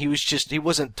place, and he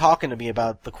wasn't talking to me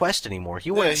about the quest anymore.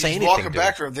 He wouldn't say anything. Walking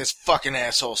back from this fucking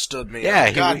asshole stood me up.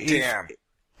 Yeah, goddamn.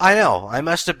 I know. I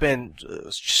must have been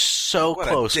so what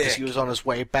close because he was on his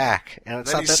way back, and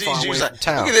it's not that far away from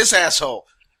town. Look at this asshole.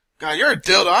 God, you're a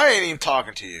dildo. I ain't even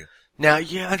talking to you. Now,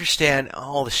 you understand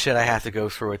all the shit I have to go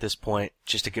through at this point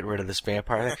just to get rid of this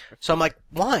vampire thing. So I'm like,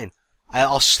 fine.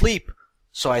 I'll sleep.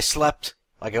 So I slept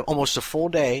like almost a full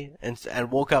day and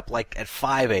woke up like at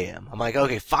 5 a.m. I'm like,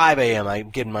 okay, 5 a.m. I'm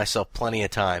giving myself plenty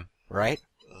of time, right?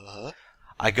 Uh-huh.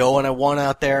 I go and I want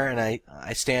out there and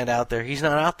I stand out there. He's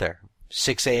not out there.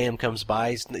 6 a.m. comes by.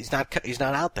 He's not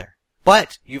out there.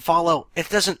 But you follow. It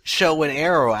doesn't show an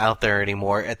arrow out there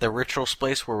anymore at the ritual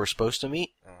place where we're supposed to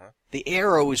meet. Uh-huh. The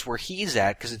arrow is where he's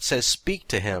at because it says speak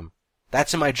to him.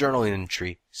 That's in my journaling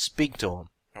entry. Speak to him.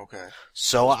 Okay.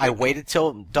 So I waited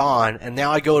till dawn, and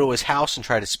now I go to his house and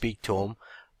try to speak to him,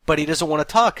 but he doesn't want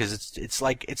to talk because it's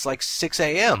like 6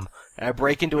 a.m. And I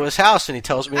break into his house and he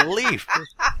tells me to leave.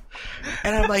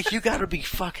 And I'm like, you gotta be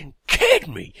fucking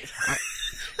kidding me.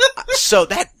 So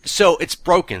it's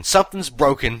broken. Something's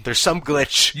broken. There's some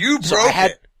glitch. You broke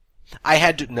it. I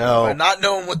had to no. By not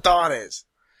knowing what dawn is.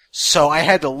 So I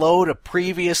had to load a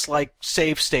previous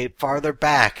save state farther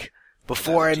back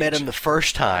before I met him the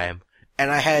first time, and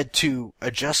I had to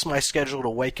adjust my schedule to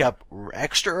wake up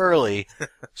extra early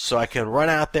so I could run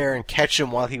out there and catch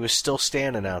him while he was still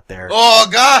standing out there. Oh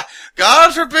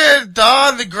God forbid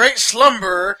Don, the great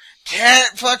slumberer,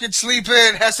 can't fucking sleep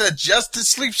in, has to adjust his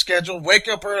sleep schedule, wake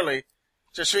up early,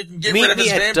 just so he can get rid of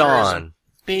his vampirism.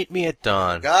 Meet me at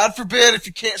dawn. God forbid if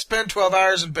you can't spend 12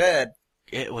 hours in bed.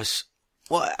 It was...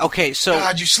 Well, okay, so...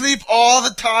 God, you sleep all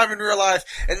the time in real life,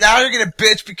 and now you're gonna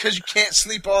bitch because you can't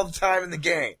sleep all the time in the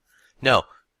game. No.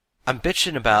 I'm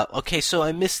bitching about... Okay, so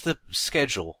I missed the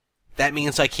schedule. That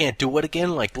means I can't do it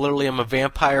again? Like, literally I'm a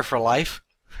vampire for life?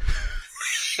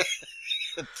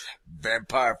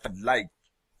 Vampire for life.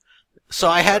 So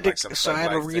I had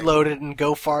to reload it and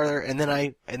go farther, and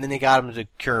then he got him to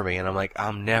cure me, and I'm like,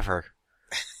 I'm never...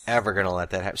 ever gonna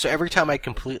let that happen. So every time I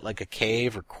complete like a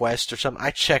cave or quest or something, I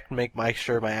check to make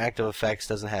sure my active effects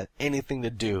doesn't have anything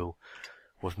to do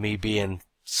with me being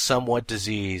somewhat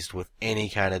diseased with any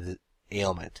kind of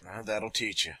ailment. That'll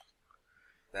teach you.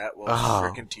 That will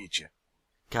frickin' teach you.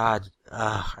 God,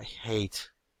 I hate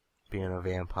being a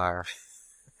vampire.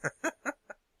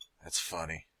 That's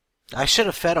funny. I should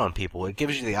have fed on people. It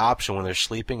gives you the option when they're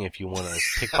sleeping if you want to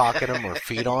pickpocket them or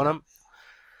feed on them.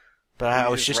 But I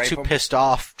was just too pissed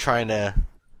off trying to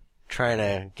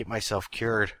get myself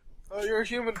cured. Oh, you're a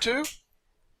human too?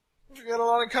 We got a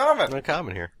lot in common. No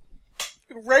common here.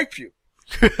 I'm gonna rape you.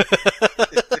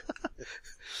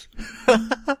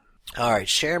 All right,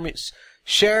 share.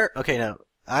 Okay, now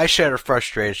I shared a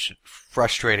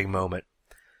frustrating moment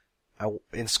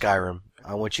in Skyrim.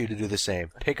 I want you to do the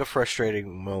same. Pick a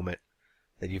frustrating moment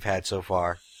that you've had so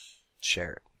far.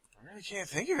 Share it. I really can't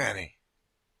think of any.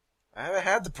 I haven't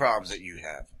had the problems that you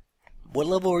have. What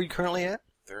level are you currently at?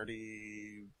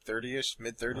 30-ish,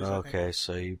 mid-30s. Okay,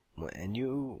 so you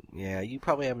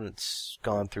probably haven't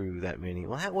gone through that many.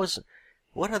 Well,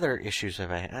 what other issues have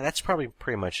I had? That's probably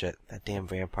pretty much it. That damn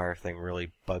vampire thing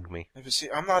really bugged me. See,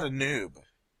 I'm not a noob.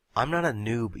 I'm not a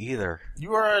noob either.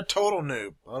 You are a total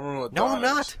noob. I don't know what Dawn I'm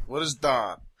not. What is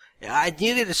Dawn? I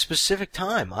needed a specific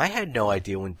time. I had no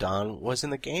idea when Dawn was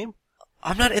in the game.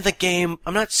 I'm not in the game.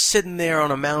 I'm not sitting there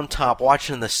on a mountaintop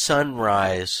watching the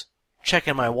sunrise,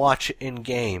 checking my watch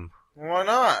in-game. Why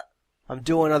not? I'm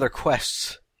doing other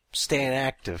quests, staying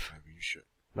active. Maybe you should.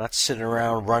 Not sitting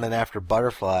around running after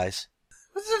butterflies.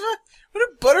 What do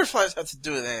butterflies have to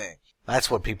do with anything?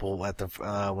 That's what people at the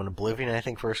when Oblivion I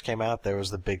think first came out. There was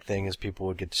the big thing is people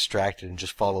would get distracted and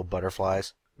just follow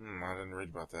butterflies. I didn't read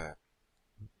about that.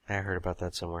 I heard about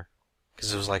that somewhere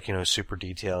because it was like super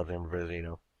detailed and everybody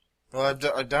Well, I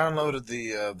downloaded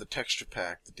the texture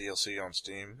pack, the DLC on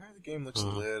Steam. The game looks a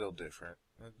little different.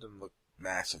 It doesn't look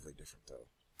massively different though.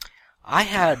 I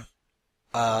had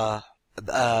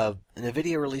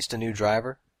NVIDIA released a new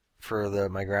driver for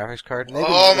my graphics card.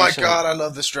 Oh my god, I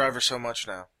love this driver so much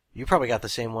now. You probably got the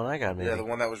same one I got, maybe. Yeah, the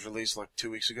one that was released like 2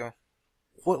 weeks ago.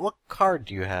 What card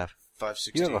do you have?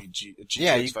 560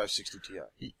 GTX 560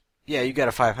 Ti. Yeah, you got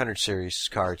a 500 series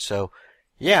card. So,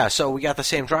 yeah, so we got the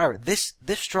same driver. This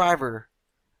driver,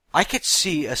 I could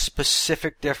see a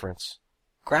specific difference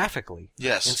graphically.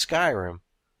 Yes. In Skyrim.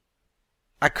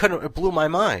 I couldn't. It blew my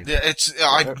mind. Yeah,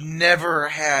 I've never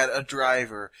had a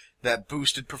driver that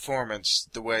boosted performance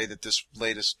the way that this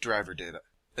latest driver did.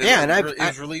 It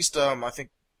was released. I think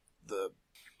the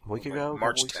week ago,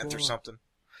 March 10th or something.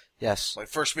 Yes, like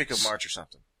first week of March or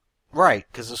something. Right,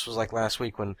 because this was like last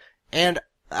week they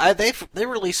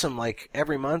release them like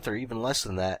every month or even less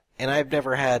than that, and I've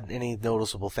never had any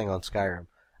noticeable thing on Skyrim.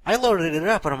 I loaded it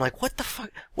up and I'm like, what the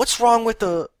fuck? What's wrong with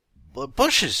the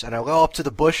bushes? And I go up to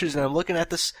the bushes and I'm looking at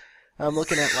this. I'm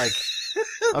looking at like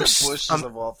the bushes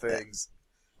of all things.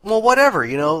 Well, whatever,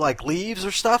 like leaves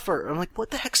or stuff. Or I'm like,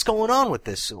 what the heck's going on with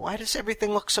this? Why does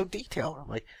everything look so detailed? I'm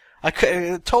like,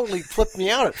 it totally flipped me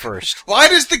out at first. Why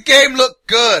does the game look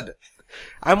good?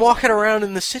 I'm walking around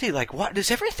in the city like, what?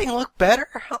 Does everything look better?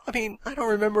 I mean, I don't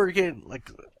remember again.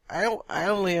 Like, I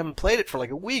only haven't played it for like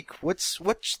a week. What's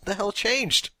the hell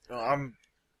changed? I'm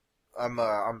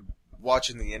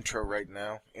watching the intro right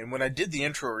now, and when I did the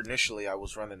intro initially, I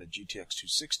was running a GTX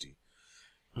 260,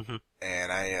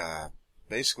 and I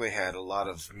basically had a lot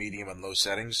of medium and low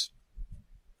settings.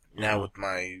 Now with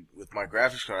my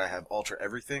graphics card, I have ultra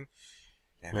everything,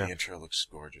 and the intro looks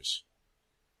gorgeous.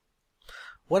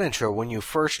 What intro? When you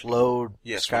first load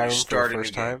Skyrim for the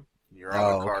first time? You're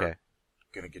on the card,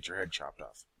 gonna get your head chopped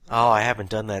off. Oh, I haven't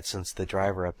done that since the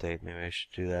driver update. Maybe I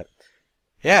should do that.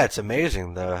 Yeah, it's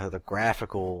amazing, the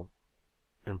graphical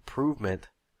improvement.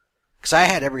 Because I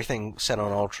had everything set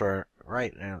on ultra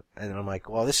right now, and I'm like,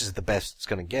 well, this is the best it's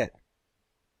gonna get.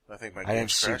 I think my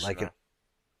game's crashed now.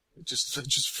 It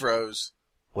just froze.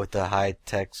 With the high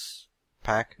text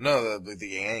pack? No, the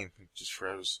game just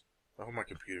froze. I hope my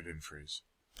computer didn't freeze.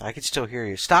 I can still hear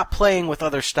you. Stop playing with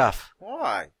other stuff.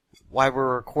 Why? Why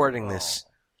we're recording this.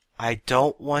 I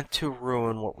don't want to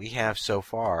ruin what we have so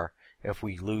far if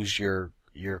we lose your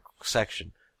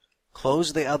section.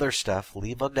 Close the other stuff.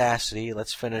 Leave Audacity.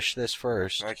 Let's finish this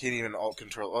first. I can't even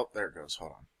alt-control. Oh, there it goes.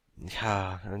 Hold on.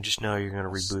 Yeah, I just know you're going to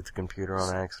reboot the computer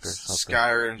on accident or something.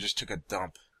 Skyrim just took a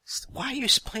dump. Why are you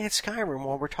playing Skyrim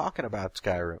while we're talking about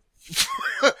Skyrim?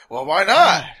 Well, why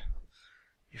not?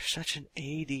 You're such an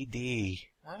ADD.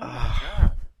 Oh my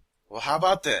God. Well, how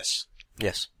about this?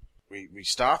 Yes. We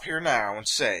stop here now and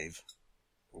save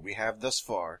what we have thus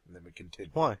far, and then we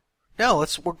continue. Why? No,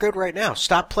 we're good right now.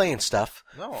 Stop playing stuff.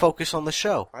 No. Focus on the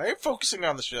show. I am focusing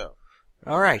on the show.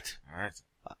 All right. All right.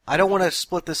 I don't want to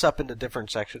split this up into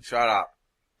different sections. Shut up.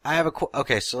 I have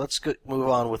okay, so let's move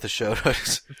on with the show.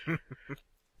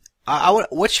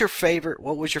 What was your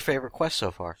favorite quest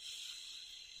so far?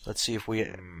 Let's see if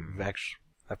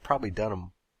I've probably done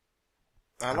them.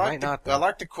 I like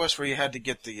the quest where you had to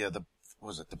get the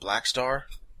Black Star?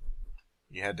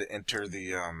 You had to enter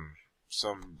the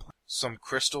some some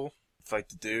crystal, fight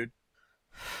the dude.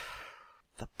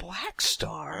 The Black I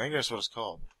Star? think that's what it's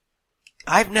called.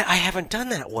 I haven't done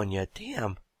that one yet.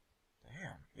 Damn.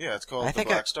 Damn. Yeah, it's called I the think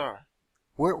Black Star.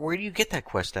 Where do you get that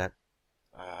quest at?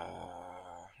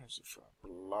 Where's it from?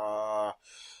 Blah.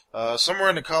 Somewhere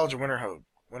in the College of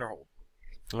Winterhold.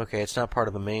 Okay, it's not part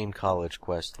of the main college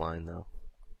quest line, though.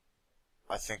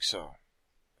 I think so.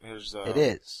 Here's It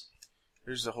is.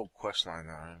 Here's the whole quest line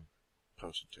that I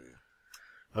posted to you.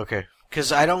 Okay.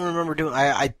 Because I don't remember doing...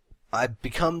 I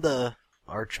become the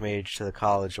Archmage to the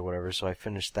college or whatever, so I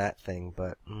finished that thing,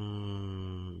 but...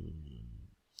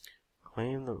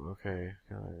 Claim the... Okay.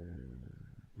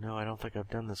 No, I don't think I've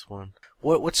done this one.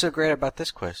 What's so great about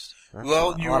this quest?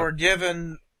 Well, you are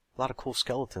given... A lot of cool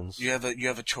skeletons. You have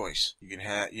a choice. You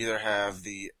can either have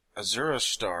the Azura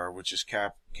Star, which is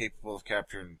capable of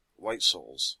capturing white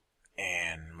souls,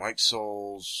 and white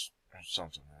souls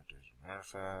something. Matter of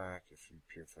fact, if you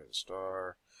purify the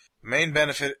star, the main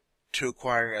benefit to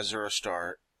acquiring Azura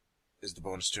Star is the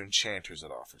bonus to enchanters it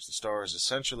offers. The star is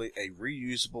essentially a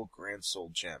reusable Grand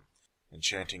Soul gem.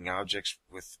 Enchanting objects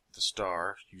with the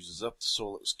star uses up the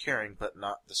soul it was carrying, but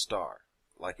not the star,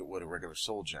 like it would a regular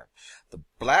soul gem. The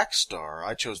Black Star,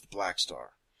 I chose the Black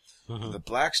Star. Mm-hmm. The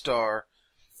Black Star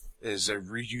is a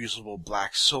reusable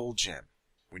black soul gem.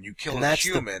 When you kill a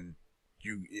human,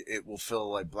 it will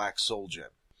fill a black soul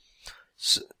gem.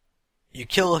 So, you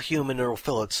kill a human, it will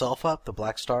fill itself up, the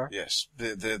Black Star? Yes.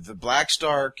 The Black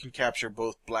Star can capture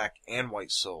both black and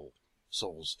white souls.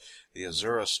 The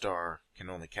Azura Star can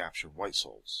only capture white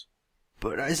souls.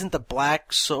 But isn't the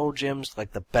black soul gems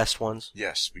like the best ones?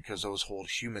 Yes, because those hold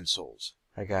human souls.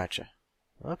 I gotcha.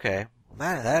 Okay. Well,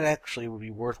 that actually would be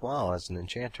worthwhile as an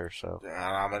enchanter, so... And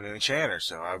I'm an enchanter,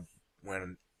 so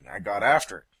I got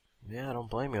after it. Yeah, I don't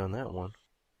blame you on that one.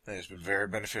 It's been very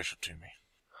beneficial to me.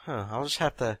 Huh, I'll just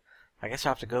have to... I guess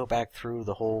I'll have to go back through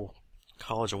the whole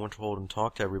College of Winterhold and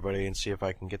talk to everybody and see if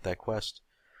I can get that quest.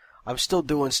 I'm still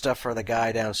doing stuff for the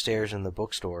guy downstairs in the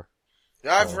bookstore.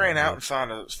 Yeah, I've ran out and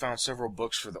found several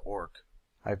books for the orc.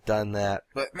 I've done that.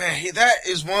 But man, that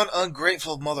is one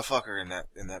ungrateful motherfucker in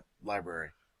that library.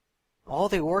 All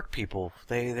the orc people,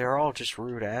 they're all just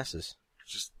rude asses.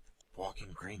 Just walking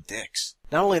green dicks.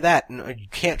 Not only that, you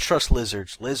can't trust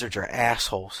lizards. Lizards are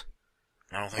assholes.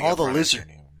 I don't think all I've the run lizard.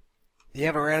 into anyone. You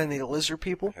haven't ran into the lizard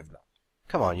people? I have not.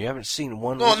 Come on, you haven't seen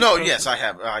one. Well, lizard no, person? yes, I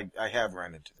have. I have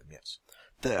run into them. Yes.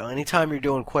 Anytime you're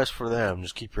doing quests for them,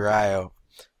 just keep your eye out.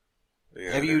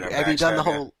 Yeah, have you done the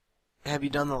whole? Have you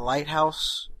done the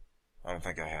lighthouse? I don't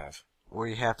think I have. Where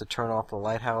you have to turn off the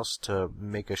lighthouse to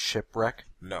make a shipwreck?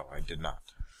 No, I did not.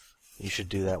 You should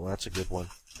do that one. That's a good one.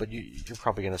 But you're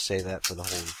probably going to say that for the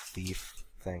whole thief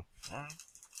thing. Alright.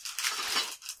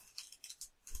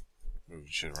 Move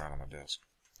the shit around on my desk.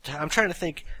 I'm trying to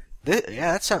think.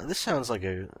 This sounds like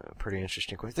a pretty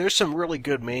interesting quest. There's some really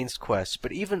good main quests,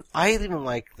 but I even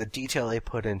like the detail they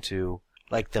put into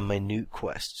like the minute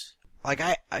quests. Like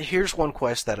here's one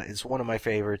quest that is one of my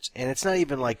favorites, and it's not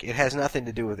even like it has nothing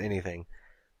to do with anything,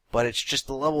 but it's just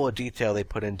the level of detail they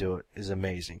put into it is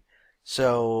amazing.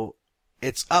 So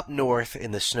it's up north in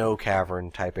the snow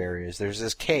cavern type areas. There's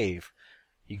this cave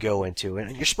you go into,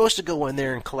 and you're supposed to go in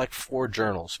there and collect 4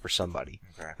 journals for somebody.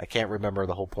 Okay. I can't remember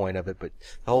the whole point of it, but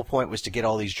the whole point was to get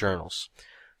all these journals.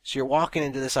 So you're walking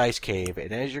into this ice cave,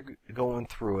 and as you're going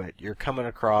through it, you're coming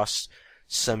across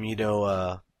some,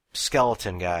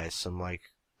 skeleton guys, some like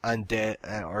undead,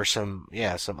 or some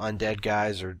undead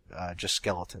guys, or just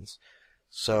skeletons.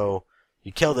 So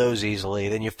you kill those easily,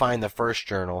 then you find the first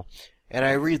journal, and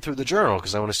I read through the journal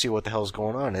because I want to see what the hell's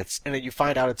going on. And you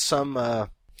find out it's some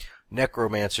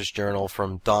necromancer's journal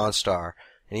from Dawnstar,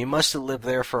 and he must have lived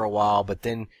there for a while, but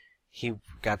then he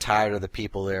got tired of the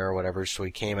people there or whatever, so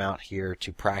he came out here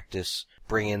to practice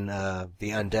bringing the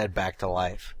undead back to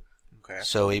life. Okay.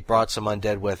 So he brought some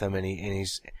undead with him, and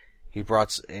he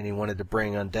wanted to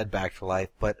bring undead back to life,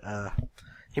 but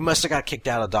he must have got kicked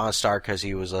out of Dawnstar because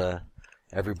he was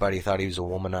everybody thought he was a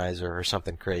womanizer or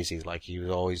something crazy, like he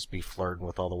would always be flirting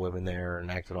with all the women there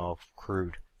and acting all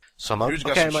crude. So Dude's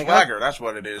got some swagger, that's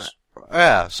what it is.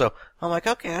 Yeah, so I'm like,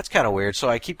 okay, that's kind of weird. So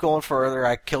I keep going further.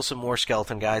 I kill some more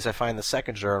skeleton guys. I find the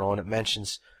second journal, and it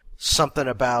mentions something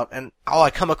about, I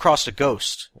come across a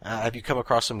ghost. Have you come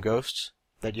across some ghosts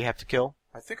that you have to kill?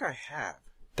 I think I have.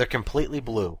 They're completely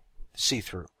blue,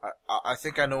 see-through. I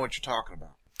think I know what you're talking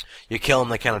about. You kill them,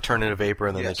 they kind of turn into vapor,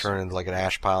 and then Yes. they turn into like an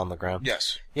ash pile on the ground.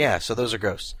 Yes. Yeah, so those are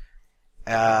ghosts.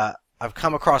 I've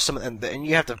come across some, and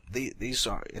you have to. These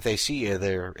are, if they see you,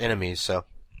 they're enemies. So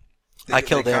I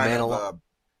killed them.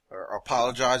 Or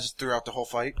apologize throughout the whole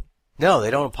fight. No,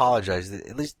 they don't apologize.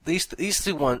 At least these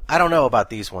two ones, I don't know about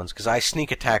these ones, because I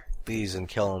sneak attack these and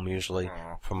kill them usually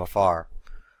from afar.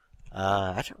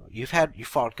 You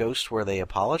fought ghosts where they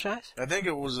apologize? I think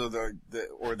it was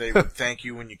or they would thank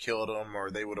you when you killed them,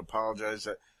 or they would apologize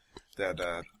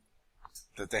that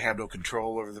they have no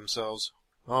control over themselves.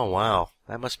 Oh wow,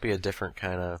 that must be a different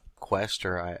kind of quest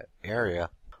or area.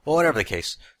 Well, whatever the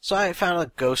case. So I found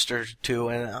a ghost or two,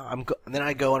 and then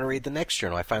I go and read the next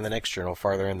journal. I find the next journal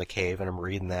farther in the cave, and I'm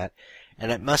reading that,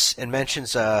 and it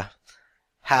mentions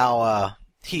how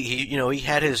he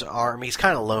had his army. He's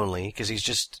kind of lonely because he's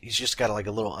just got like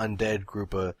a little undead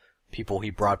group of people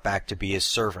he brought back to be his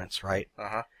servants, right?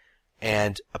 Uh-huh.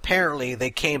 And apparently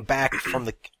they came back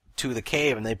to the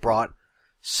cave, and they brought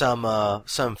some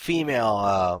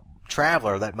female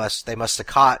traveler they must have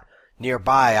caught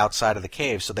nearby outside of the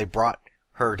cave, so they brought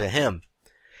her to him.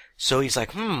 So he's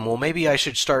like, well, maybe I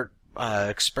should start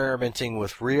experimenting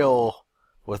with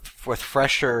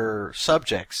fresher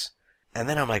subjects. And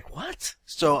then I'm like, what?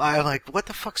 So I'm like, what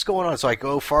the fuck's going on? So I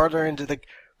go farther into the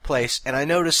place, and I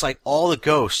notice like all the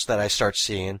ghosts that I start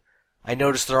seeing, I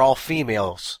notice they're all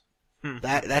females.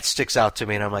 That sticks out to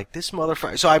me, and I'm like, this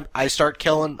motherfucker. So I start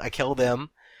killing. I kill them,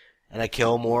 and I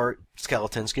kill more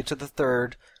skeletons. Get to the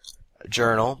third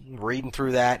journal, reading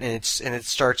through that, and it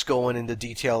starts going into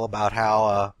detail about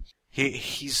how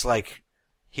he's like,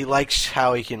 he likes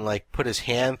how he can like put his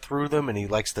hand through them, and he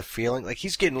likes the feeling. Like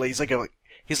he's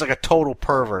like a total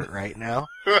pervert right now,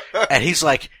 and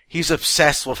he's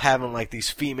obsessed with having like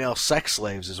these female sex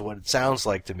slaves, is what it sounds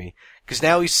like to me. Because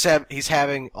now he's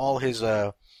having all his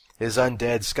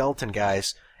undead skeleton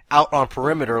guys out on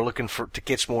perimeter looking to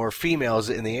catch more females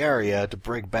in the area to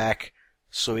bring back,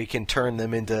 so he can turn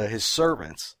them into his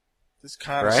servants. This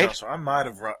kind of sounds. So I might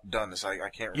have done this. I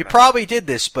can't remember. You probably did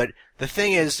this, but the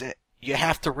thing is, you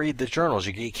have to read the journals.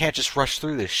 You can't just rush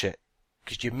through this shit,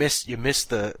 because you miss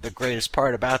the greatest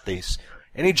part about these.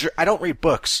 I don't read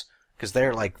books because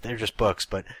they're just books,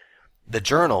 but the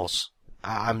journals,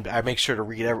 I make sure to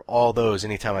read all those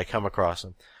anytime I come across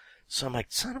them. So I'm like,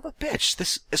 son of a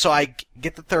bitch. So I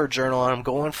get the third journal, and I'm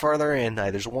going farther in.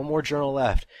 There's one more journal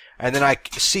left. And then I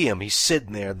see him. He's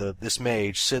sitting there, this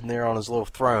mage, sitting there on his little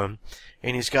throne.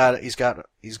 And he's got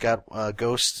a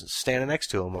ghost standing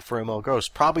next to him, a female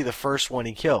ghost. Probably the first one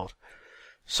he killed.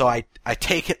 So I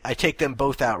take them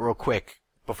both out real quick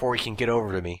before he can get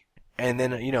over to me. And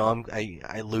then,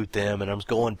 I loot them, and I'm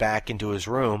going back into his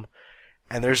room.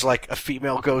 And there's like a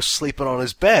female ghost sleeping on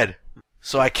his bed.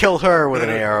 So I kill her with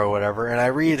an arrow or whatever, and I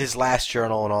read his last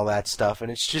journal and all that stuff,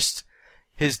 and it's just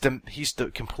he's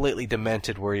completely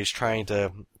demented, where he's trying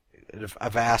to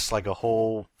amass like a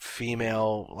whole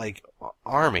female like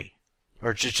army,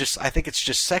 or just I think it's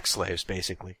just sex slaves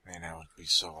basically. Man, that would be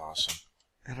so awesome.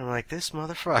 And I'm like, this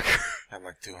motherfucker. Have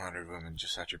like 200 women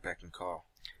just at your beck and call.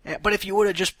 Yeah, but if you would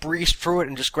have just breezed through it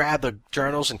and just grabbed the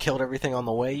journals and killed everything on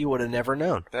the way, you would have never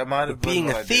known. That might have been being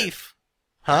what a I thief,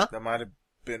 did. huh? That might have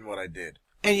been what I did.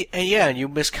 And you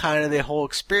miss kind of the whole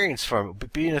experience from it.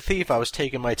 But being a thief, I was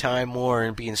taking my time more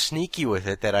and being sneaky with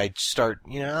it, that I'd start,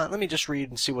 let me just read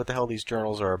and see what the hell these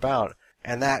journals are about.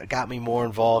 And that got me more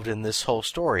involved in this whole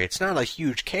story. It's not a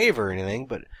huge cave or anything,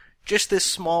 but just this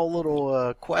small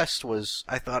little quest was,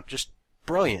 I thought, just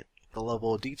brilliant. The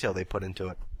level of detail they put into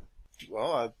it.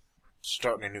 Well, I'm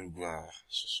starting a new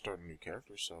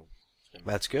character, so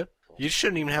that's good. You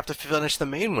shouldn't even have to finish the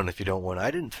main one if you don't want.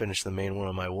 I didn't finish the main one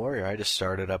on my warrior. I just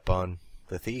started up on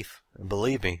the thief. And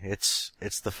believe me, it's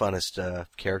the funnest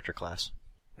character class.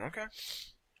 Okay.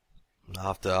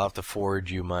 I'll have to forward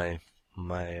you my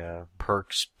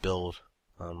perks build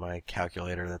on my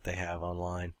calculator that they have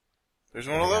online. There's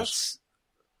one of those?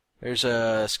 There's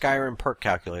a Skyrim perk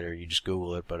calculator. You just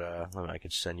Google it, but I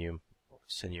could send you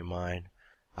mine.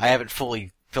 I haven't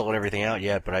fully filled everything out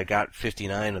yet, but I got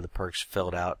 59 of the perks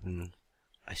filled out, and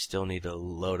I still need to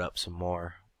load up some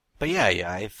more. But yeah,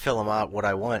 I fill them out what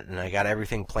I want, and I got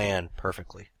everything planned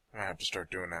perfectly. I have to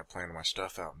start doing that, planning my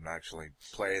stuff out, and actually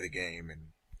play the game and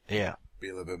be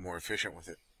a little bit more efficient with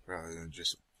it, rather than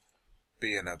just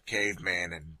being a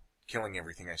caveman and killing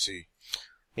everything I see.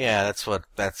 Yeah, that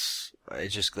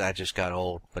just got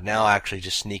old. But now actually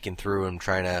just sneaking through and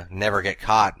trying to never get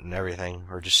caught and everything,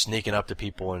 or just sneaking up to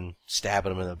people and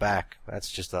stabbing them in the back. That's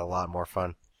just a lot more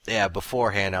fun. Yeah,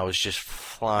 beforehand I was just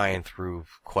flying through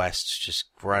quests, just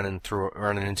running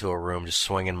into a room, just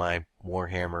swinging my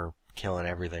warhammer, killing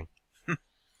everything.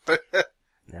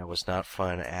 That was not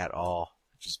fun at all.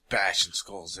 Just bashing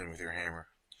skulls in with your hammer.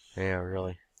 Yeah,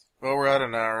 really. Well, we're at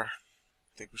an hour.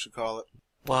 Think we should call it.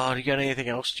 Well, do you got anything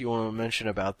else you want to mention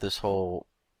about this whole...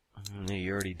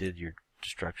 You already did your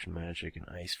destruction magic and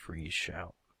ice freeze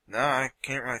shout. No, I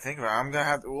can't really think about it. I'm gonna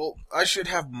have. Well, I should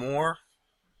have more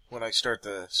when I start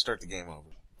the game over.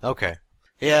 Okay.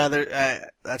 Yeah,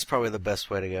 that's probably the best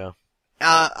way to go.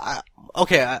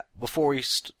 Before we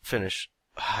finish,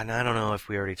 and I don't know if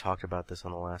we already talked about this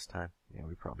on the last time. Yeah,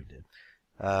 we probably did.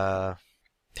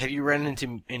 Have you run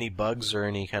into any bugs or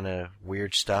any kind of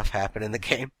weird stuff happen in the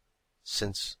game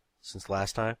since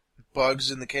last time?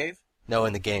 Bugs in the cave? No,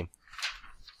 in the game.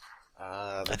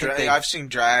 I've seen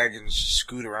dragons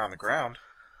scoot around the ground.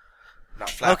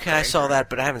 Not flap. Okay, I saw that,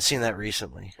 but I haven't seen that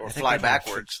recently. Or fly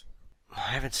backwards.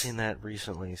 I haven't seen that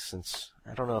recently since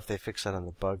I don't know if they fixed that on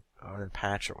the bug or the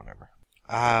patch or whatever.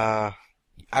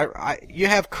 You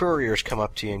have couriers come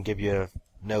up to you and give you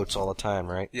notes all the time,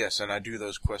 right? Yes, and I do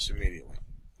those quests immediately.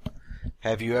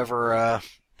 Have you ever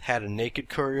had a naked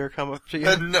courier come up to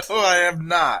you? No, I have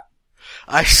not.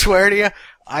 I swear to you,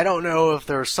 I don't know if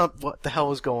there was what the hell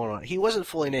was going on. He wasn't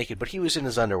fully naked, but he was in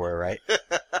his underwear, right?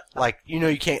 Like,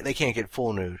 they can't get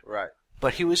full nude. Right.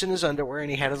 But he was in his underwear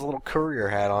and he had his little courier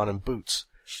hat on and boots.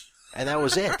 And that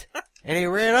was it. And he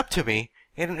ran up to me.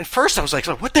 And at first I was like,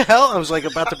 what the hell? I was like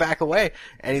about to back away.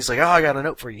 And he's like, oh, I got a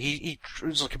note for you. He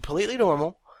was completely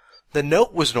normal. The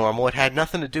note was normal. It had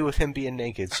nothing to do with him being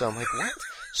naked. So I'm like, what?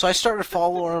 So I started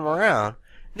following him around.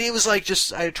 And he was like,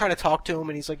 I tried to talk to him,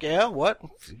 and he's like, yeah, what?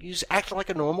 He's acting like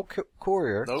a normal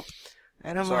courier. Nope.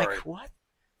 And I'm like, what?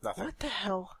 Nothing. What the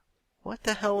hell? What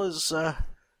the hell is,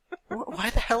 why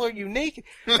the hell are you naked?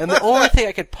 And the only thing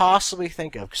I could possibly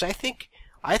think of, because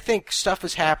I think stuff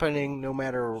is happening no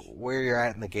matter where you're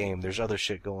at in the game. There's other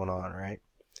shit going on, right?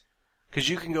 Because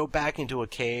you can go back into a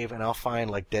cave, and I'll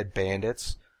find, like, dead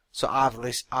bandits. So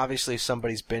obviously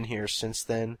somebody's been here since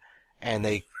then, and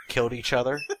they killed each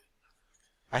other.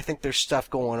 I think there's stuff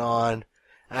going on.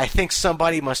 And I think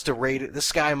somebody must have raided...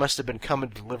 This guy must have been coming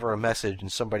to deliver a message, and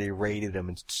somebody raided him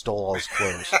and stole all his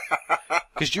clothes.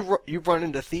 Because you run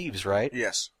into thieves, right?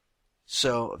 Yes.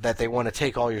 So that they want to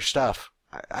take all your stuff.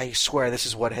 I swear this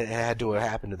is what had to have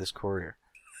happened to this courier.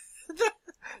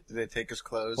 Did they take his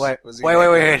clothes? Wait.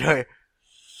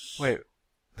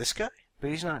 This guy? But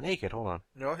he's not naked. Hold on.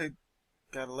 No, he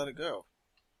gotta let it go.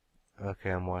 Okay,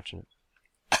 I'm watching it.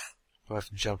 Do I have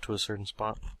to jump to a certain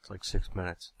spot? It's like 6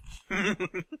 minutes. Here,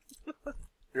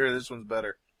 this one's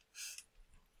better.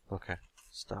 Okay.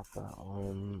 Stop that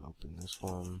one. Open this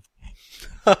one.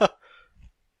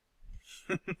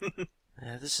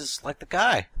 Yeah, this is like the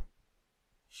guy.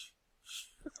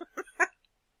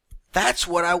 That's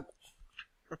what I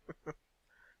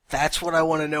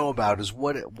want to know about, is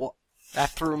what that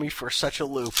threw me for such a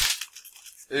loop.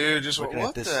 Dude,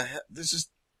 what the hell? This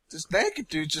naked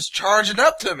dude just charging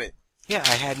up to me. Yeah,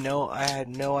 I had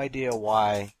no idea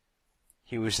why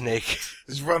he was naked.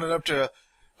 He's running up to,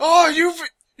 oh,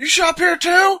 you shop here too?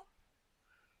 You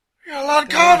got a lot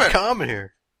of common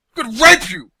here. I'm gonna rape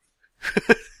you.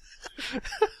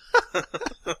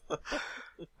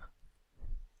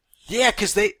 Yeah,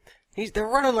 because they're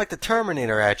running like the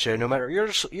Terminator at you. No matter you're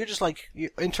just like you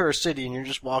enter a city and you're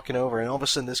just walking over, and all of a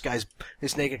sudden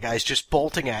this naked guy's just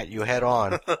bolting at you head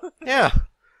on. Yeah.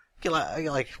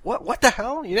 You're like, what the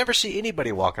hell? You never see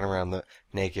anybody walking around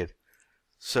naked.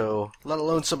 So, let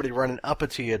alone somebody running up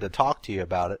to you to talk to you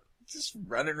about it. Just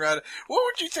running around. What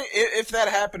would you think if that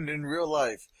happened in real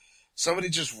life? Somebody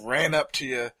just ran up to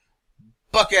you,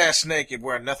 buck-ass naked,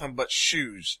 wearing nothing but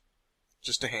shoes,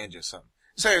 just to hand you something.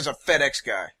 Say it was a FedEx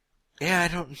guy. Yeah, I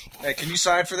don't... Hey, can you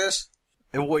sign for this?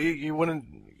 Well, you wouldn't...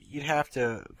 You'd have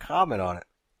to comment on it.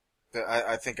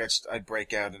 I think I'd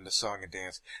break out into song and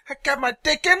dance. I got my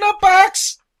dick in the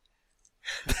box!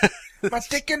 My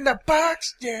dick in the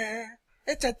box, yeah.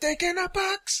 It's a dick in a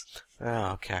box.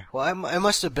 Oh, okay. Well, it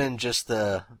must have been just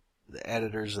the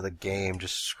editors of the game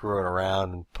just screwing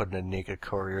around and putting a naked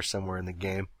courier somewhere in the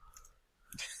game.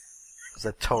 Because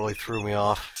that totally threw me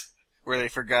off. Where they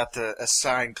forgot to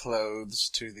assign clothes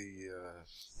to the,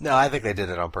 No, I think they did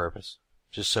it on purpose.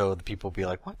 Just so the people would be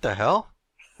like, what the hell?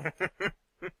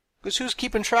 Because who's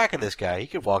keeping track of this guy? He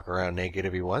could walk around naked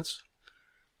if he wants.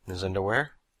 In his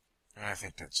underwear. I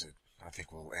think that's it. I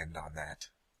think we'll end on that.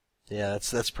 Yeah,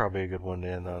 that's probably a good one to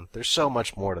end on. There's so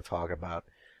much more to talk about.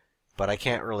 But I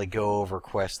can't really go over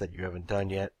quests that you haven't done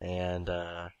yet. And,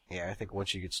 yeah, I think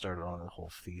once you get started on the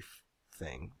whole thief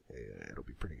thing, it'll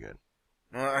be pretty good.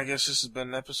 Well, I guess this has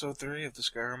been episode 3 of the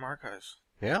Skyrim Archives.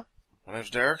 Yeah? My name's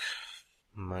Derek.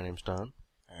 My name's Don.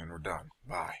 And we're done.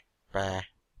 Bye. Bye.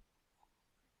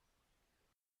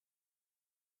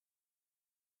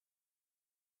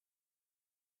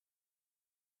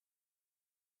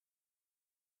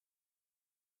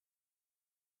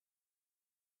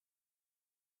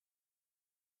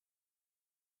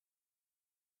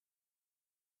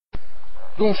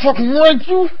 Gonna fucking rape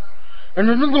you, and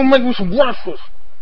then you're gonna make me some breakfast.